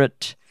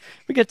secret.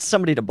 We get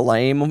somebody to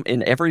blame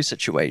in every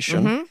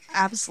situation.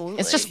 Absolutely.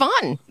 It's just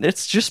fun.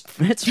 It's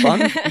fun.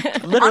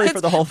 Literally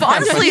for the whole family.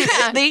 Honestly,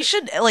 they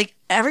should,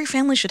 every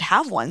family should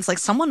have one. It's like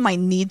someone might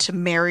need to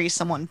marry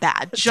someone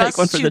bad. Just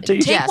one for the team.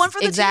 Take Yes, one for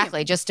the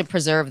exactly. Just to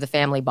preserve the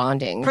family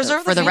bonding.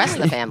 Preserve for the the rest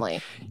of family. the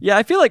family. Yeah,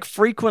 I feel like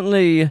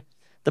frequently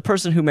the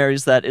person who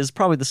marries that is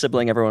probably the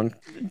sibling everyone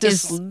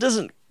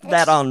doesn't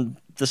that on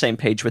the same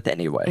page with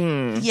anyway.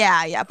 team.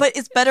 Yeah. But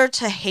it's better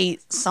to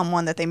hate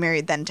someone that they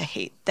married than to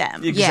hate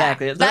them.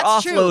 Exactly. Yeah, They're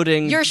that's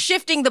offloading. True. You're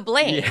shifting the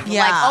blame.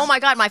 Yeah. Like, oh my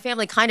God, my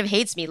family kind of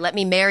hates me. Let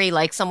me marry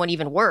someone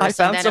even worse. I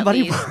found and then somebody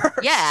at least, worse.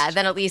 Yeah,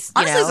 then at least,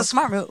 Honestly, it's a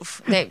smart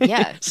move.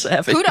 yeah.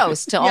 Savage.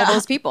 Kudos to all Yeah.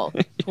 those people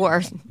who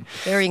are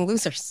marrying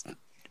losers.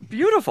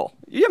 Beautiful.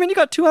 Yeah, I mean, you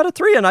got 2 out of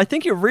 3, and I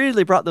think you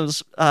really brought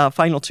those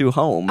final 2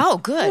 home. Oh,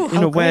 good.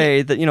 In Oh, a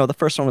way that, the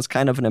first one was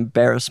kind of an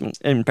embarrassing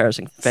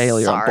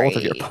failure on both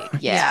of your Sorry.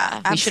 parts.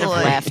 Yeah, we should have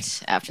absolutely.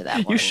 left after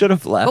that one. You should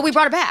have left. But we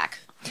brought it back.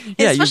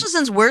 Yeah, Especially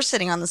since we're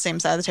sitting on the same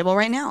side of the table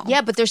right now.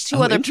 Yeah, but there's 2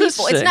 Oh, other people. It's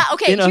interesting. not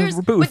okay. In a Here's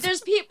booth. but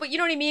there's people. You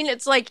know what I mean?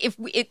 It's like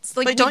it's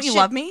like. But don't you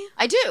love me?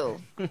 I do.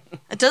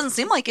 It doesn't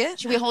seem like it.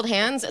 Should we hold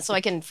hands so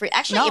I can free?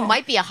 Actually, No. it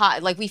might be a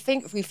hot. Like we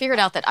figured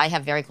out that I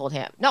have very cold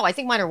hands. No, I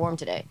think mine are warm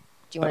today.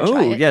 Do you want to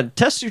try Oh, it? yeah.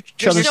 Test each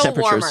You're other's still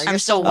temperatures. warmer. You're I'm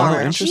still still warmer.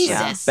 warmer. Interesting.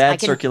 Jesus. Bad I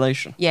can-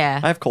 circulation. Yeah.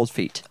 I have cold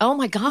feet. Oh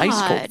my God.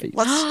 Ice cold feet.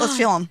 Let's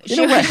feel them. You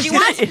know what? She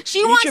wants Each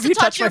of to you touch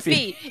touch my your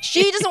feet.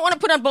 She doesn't want to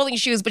put on bowling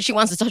shoes, but she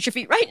wants to touch your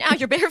feet right now.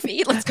 Your bare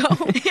feet. Let's go.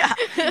 Yeah.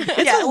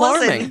 It's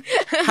alarming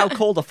how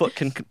cold a foot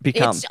can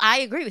become. I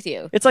agree with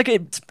you. It's like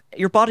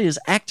your body is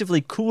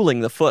actively cooling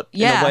the foot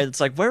in Yeah. a way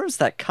that's like, where is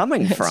that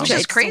coming from? It's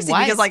just It's crazy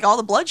why- because all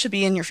the blood should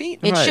be in your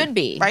feet. It Right. should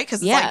be Right? Because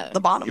it's yeah. like the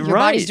bottom. Your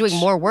body's Right. doing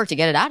more work to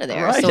get it out of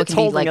there, Right, so it it's can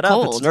be holding like it up.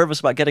 cold. It's nervous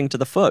about getting to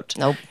the foot.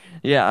 Nope.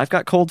 Yeah, I've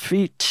got cold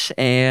feet,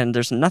 and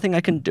there's nothing I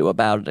can do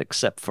about it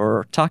except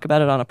for talk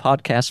about it on a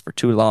podcast for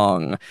too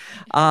long.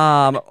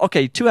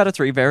 Okay, 2 out of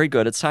 3, very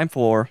good. It's time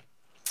for,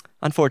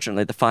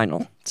 unfortunately, the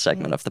final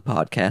segment of the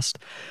podcast.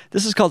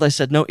 This is called I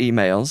Said No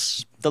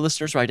Emails. The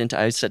listeners write into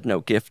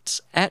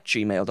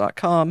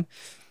isaidnogifts@gmail.com.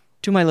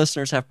 Do my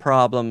listeners have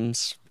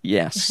problems?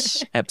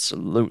 Yes,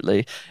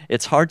 absolutely.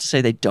 It's hard to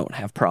say they don't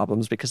have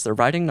problems because they're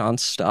writing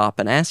nonstop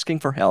and asking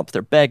for help.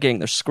 They're begging,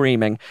 they're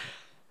screaming.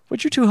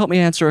 Would you two help me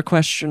answer a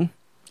question?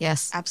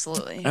 Yes.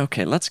 Absolutely.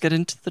 Okay, let's get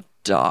into the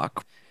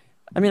doc.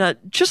 I mean,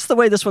 just the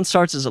way this one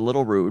starts is a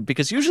little rude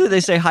because usually they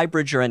say hi,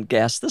 Bridger and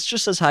guest. This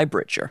just says hi,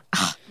 Bridger.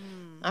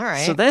 All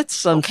right. So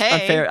that's Okay.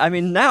 unfair. I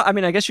mean,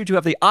 I guess you two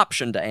have the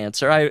option to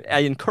answer. I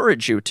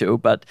encourage you to,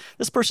 but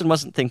this person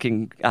wasn't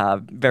thinking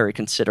very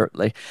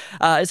considerately.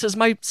 It says,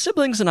 my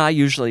siblings and I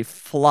usually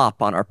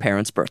flop on our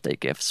parents' birthday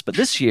gifts, but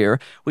this year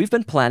we've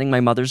been planning my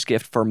mother's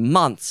gift for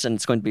months, and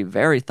it's going to be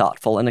very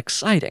thoughtful and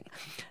exciting.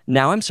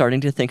 Now I'm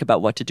starting to think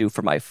about what to do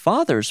for my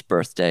father's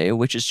birthday,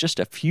 which is just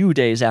a few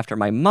days after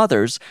my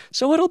mother's,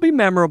 so it'll be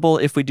memorable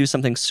if we do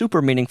something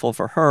super meaningful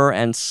for her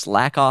and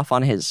slack off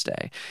on his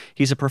day.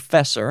 He's a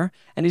professor,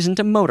 and he's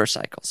into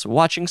motorcycles,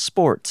 watching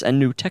sports, and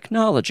new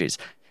technologies.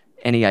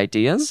 Any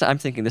ideas? I'm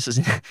thinking this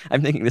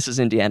is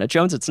Indiana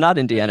Jones. It's not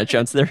Indiana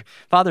Jones. Their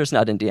father's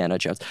not Indiana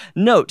Jones.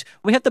 Note,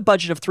 we have the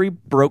budget of 3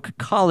 broke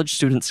college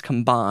students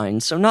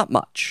combined, so not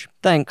much.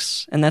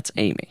 Thanks, and that's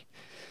Amy.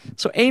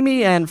 So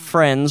Amy and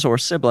friends or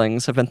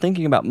siblings have been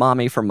thinking about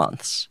Mommy for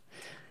months.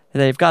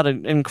 They've got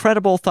an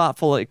incredible,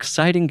 thoughtful,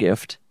 exciting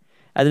gift,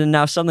 and then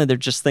now suddenly they're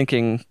just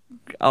thinking,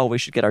 oh, we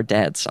should get our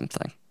dad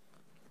something.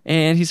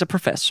 And he's a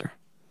professor.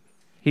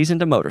 He's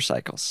into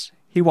motorcycles.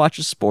 He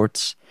watches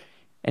sports,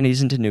 and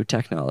he's into new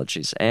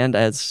technologies. And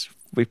as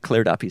we've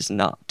cleared up, he's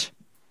not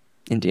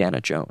Indiana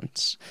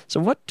Jones.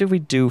 So what do we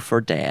do for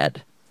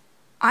Dad?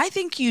 I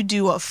think you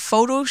do a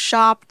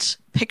photoshopped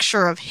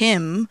picture of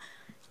him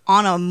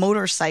on a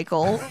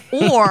motorcycle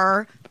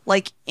or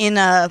like in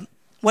a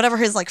whatever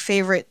his like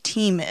favorite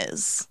team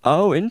is.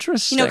 Oh,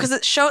 interesting. You know, because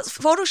it shows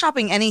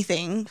photoshopping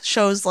anything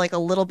shows like a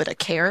little bit of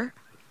care.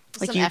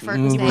 Like Some you, effort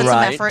you was put there. some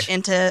Right. effort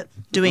into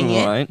doing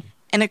Right. it,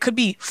 and it could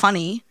be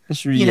funny.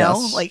 You Yes.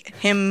 know, like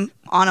him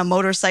on a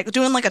motorcycle,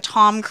 doing like a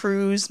Tom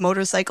Cruise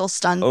motorcycle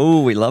stunt.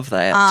 Oh, we love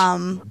that.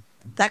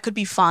 That could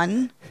be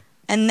fun.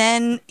 And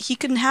then he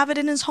can have it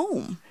in his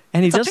home.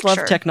 and he it's a does love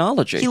picture.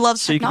 technology. He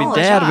loves so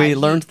technology. you can be, Dad, we Yeah,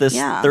 learned this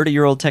yeah.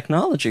 30-year-old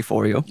technology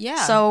for you.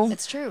 Yeah, So-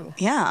 it's true.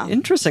 Yeah.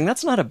 Interesting.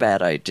 That's not a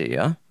bad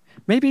idea.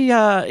 Maybe,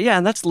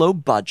 and that's low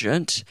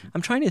budget.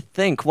 I'm trying to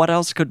think what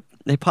else could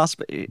they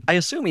possibly. I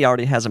assume he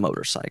already has a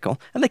motorcycle,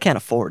 and they can't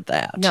afford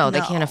that. No, they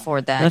No. can't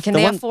afford that. That's Can the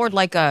they one- afford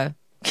like a?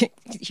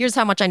 Here's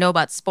how much I know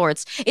about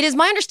sports. It is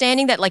my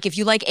understanding that like if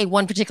you like a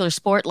one particular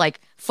sport, like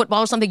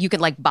football or something, you can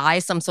like buy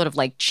some sort of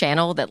like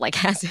channel that like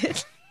has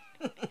it,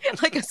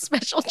 like a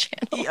special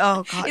channel.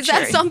 Oh God. Is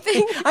that Sherry.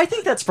 something? I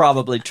think that's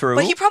probably true.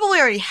 But he probably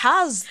already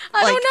has.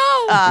 I like,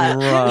 don't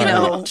know. Right. You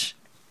know.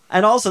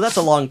 And also, that's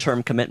a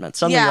long-term commitment.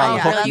 Something Yeah, on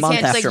yeah, hook that's- You month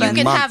can't, after like, you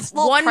can month. have It's a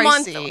little 1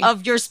 month pricey.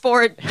 of your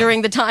sport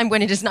during the time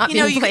when it is not You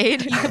know, being you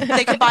played.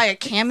 they could buy a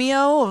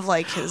cameo of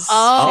like his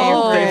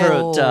Oh,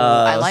 favorite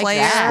I like player.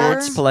 that.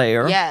 sports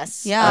player.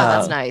 Yes, Yeah. Oh,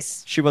 that's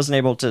nice. She wasn't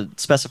able to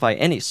specify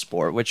any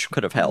sport, which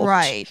could have helped.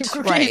 Right.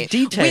 Right.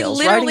 Details.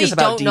 We Writing literally is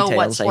about don't know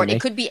what details, sport. Amy.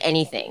 It could be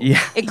anything.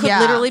 Yeah. It could Yeah.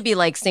 literally be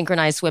like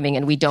synchronized swimming,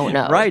 and we don't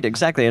know. Right,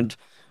 exactly. And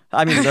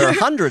I mean, there are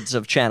hundreds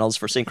of channels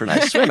for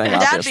synchronized swimming,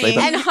 Dad obviously. being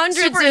But And hundreds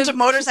super of- into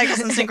motorcycles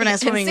and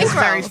synchronized swimming is synchro.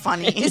 very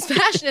funny. Is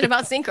passionate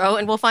about synchro,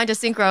 and we'll find a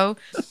synchro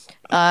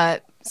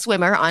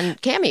swimmer on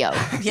Cameo.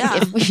 Yeah,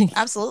 If we,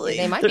 absolutely.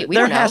 they might be. We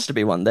there don't know. has to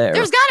be one there.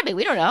 There's got to be.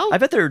 We don't know. I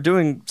bet they're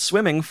doing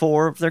swimming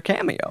for their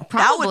cameo. That would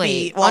Probably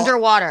be- well,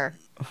 underwater.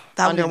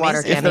 That would be Underwater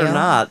amazing. If they're Cameo.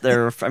 not,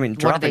 they're, I mean,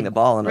 dropping they- the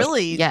ball. And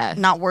Really, Yeah.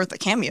 not worth a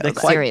cameo. they,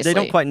 though. Seriously. they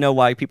don't quite know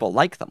why people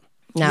like them.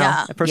 No.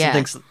 Yeah. A person Yeah.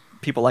 thinks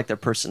people like their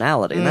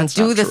personality, and that's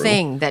do not the true.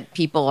 thing that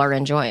people are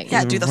enjoying.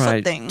 Yeah, do the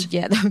Right. foot thing.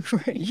 Yeah.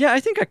 Right. Yeah, I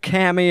think a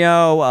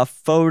cameo, a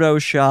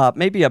Photoshop,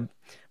 maybe a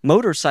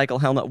motorcycle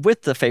helmet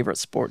with the favorite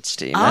sports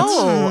team.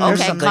 Oh, there's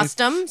okay. something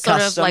Custom, sort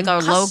of custom. like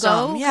a Custom,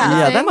 logo. yeah. kind of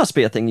Yeah, thing? that must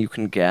be a thing you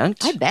can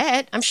get. I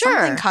bet. I'm sure.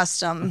 Something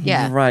custom.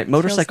 Yeah. Right,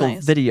 motorcycle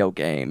nice. video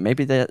game.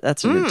 Maybe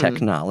that's a new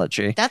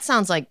technology. That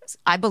sounds like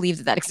I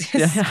believe that exists.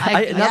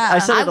 I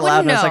said I it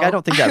aloud, and I was like, know. I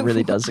don't think that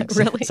really does exist.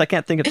 Really? I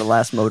can't think of the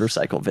last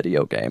motorcycle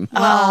video game.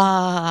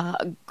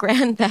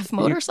 Grand Theft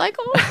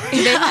Motorcycle?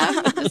 Do they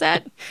have? Is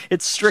that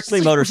It's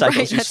strictly motorcycles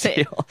Right, you that's it.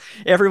 steal.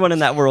 Everyone in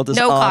that world is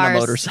no on cars? a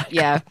motorcycle.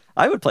 Yeah.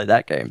 I would play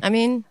that game. I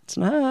mean, It's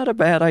not a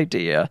bad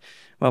idea.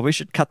 Well, we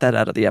should cut that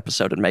out of the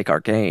episode and make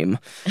our game.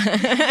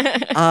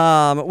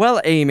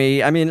 Well,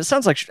 Amy, I mean, it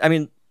sounds like,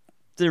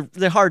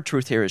 the hard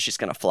truth here is she's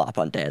going to flop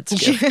on Dad's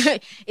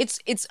gift.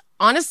 it's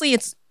honestly,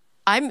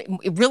 I'm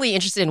really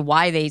interested in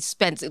why they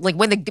spent like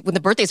when the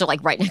birthdays are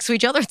like right next to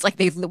each other. It's like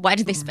why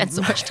did they spend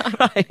so much time?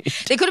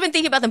 Right. They could have been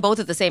thinking about them both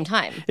at the same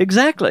time.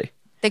 Exactly.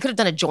 They could have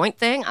done a joint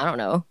thing. I don't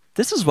know.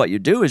 This is what you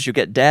do is you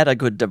get Dad a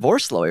good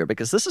divorce lawyer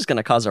because this is going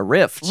to cause a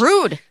rift.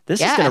 Rude. This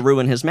Yeah. is going to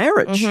ruin his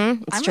marriage.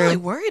 It's I'm true. really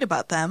worried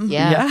about them.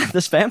 Yeah. Yeah,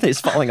 this family is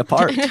falling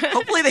apart.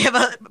 Hopefully, they have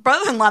a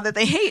brother-in-law that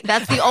they hate.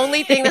 That's the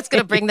only thing that's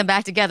going to bring them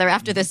back together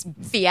after this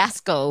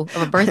fiasco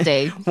of a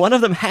birthday. One of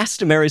them has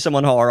to marry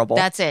someone horrible.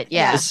 That's it.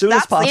 Yeah. as soon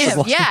as That's the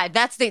possible. Yeah,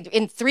 that's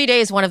in 3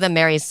 days, one of them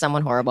marries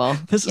someone horrible.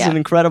 This is Yeah. an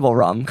incredible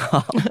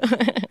rom-com.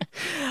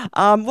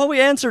 Well,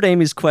 we answered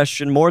Amy's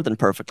question more than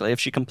perfectly. If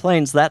she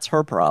complains, that's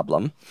her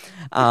problem.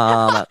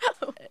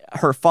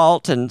 Her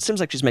fault, and it seems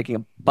like she's making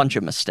a bunch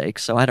of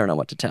mistakes, so I don't know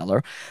what to tell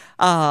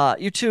her.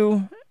 You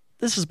two,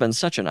 this has been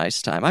such a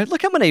nice time.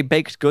 Look how many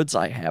baked goods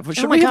I have.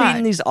 Should my we have God.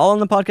 eaten these all in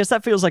the podcast?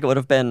 That feels like it would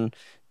have been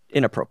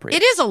inappropriate.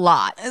 It is a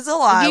lot. It's a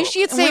lot. You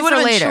should And save we would for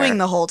have been later. chewing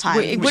the whole time.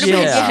 It would have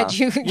been, Yeah.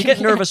 you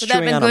get nervous would that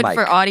have chewing been on a good mic.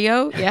 for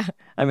audio? Yeah.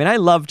 I mean, I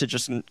love to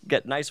just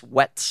get nice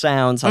wet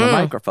sounds on a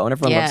microphone.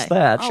 Everyone Yeah. loves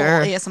that. Oh,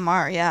 Sure.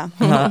 ASMR, yeah.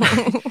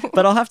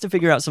 But I'll have to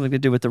figure out something to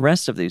do with the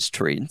rest of these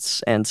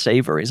treats and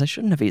savories. I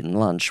shouldn't have eaten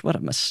lunch. What a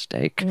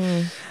mistake.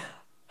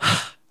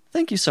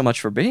 Thank you so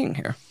much for being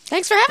here.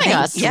 Thanks for having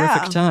us. Yeah.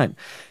 Terrific time.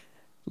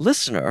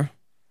 Listener,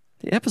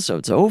 the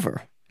episode's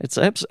over.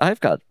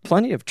 I've got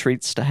plenty of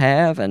treats to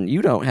have, and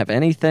you don't have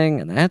anything,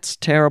 and that's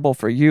terrible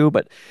for you.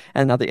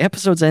 And now the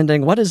episode's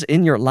ending. What is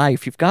in your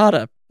life?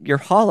 Your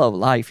hollow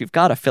life, you've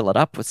got to fill it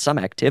up with some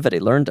activity.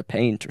 Learn to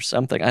paint or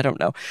something. I don't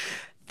know.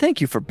 Thank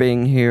you for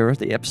being here.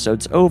 The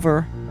episode's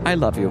over. I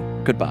love you.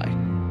 Goodbye.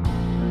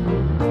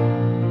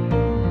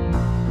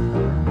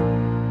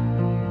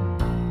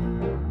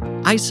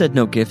 I Said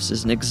No Gifts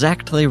is an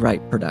Exactly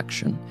Right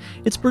production.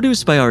 It's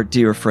produced by our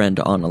dear friend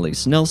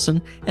Annalise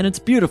Nelson, and it's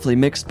beautifully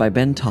mixed by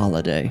Ben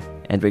Tolliday.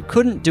 And we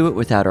couldn't do it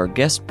without our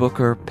guest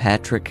booker,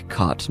 Patrick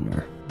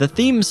Kottner. The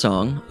theme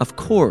song, of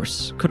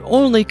course, could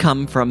only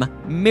come from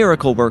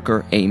miracle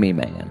worker Amy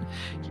Mann.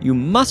 You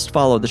must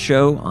follow the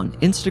show on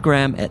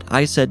Instagram at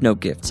I Said No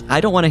Gifts. I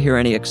don't want to hear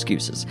any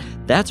excuses.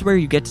 That's where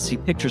you get to see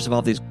pictures of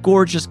all these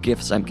gorgeous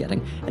gifts I'm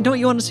getting. And don't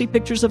you want to see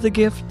pictures of the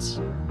gifts?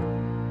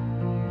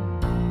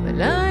 But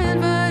I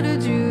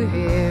invited you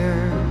here.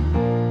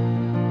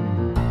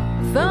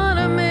 If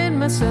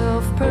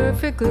myself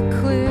perfectly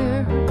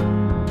clear.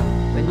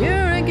 When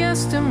you're a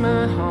guest in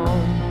my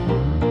home,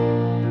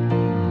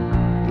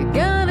 you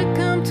gotta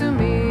come to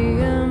me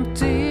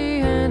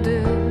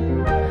empty-handed.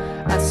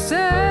 I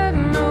said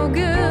no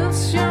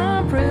gifts,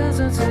 your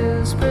presence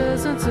is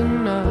presence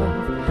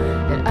enough.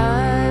 And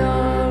I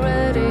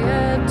already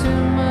had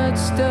too much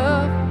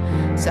stuff.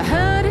 So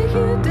how do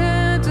you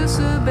dare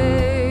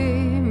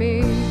disobey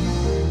me?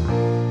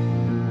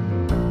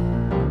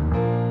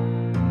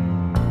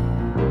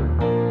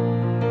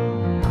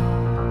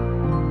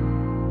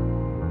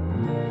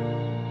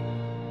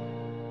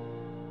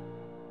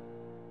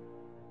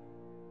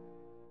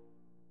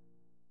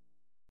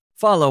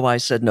 Follow I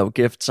Said No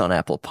Gifts on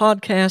Apple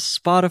Podcasts,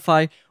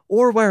 Spotify,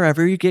 or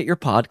wherever you get your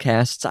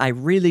podcasts. I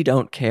really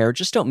don't care.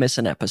 Just don't miss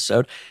an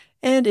episode.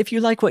 And if you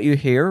like what you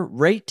hear,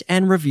 rate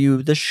and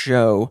review the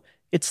show.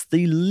 It's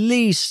the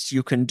least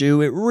you can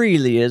do. It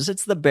really is.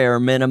 It's the bare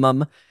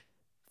minimum.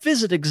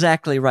 Visit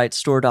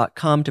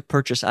exactlyrightstore.com to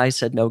purchase I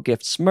Said No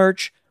Gifts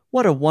merch.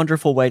 What a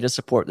wonderful way to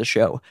support the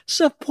show.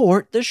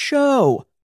 Support the show!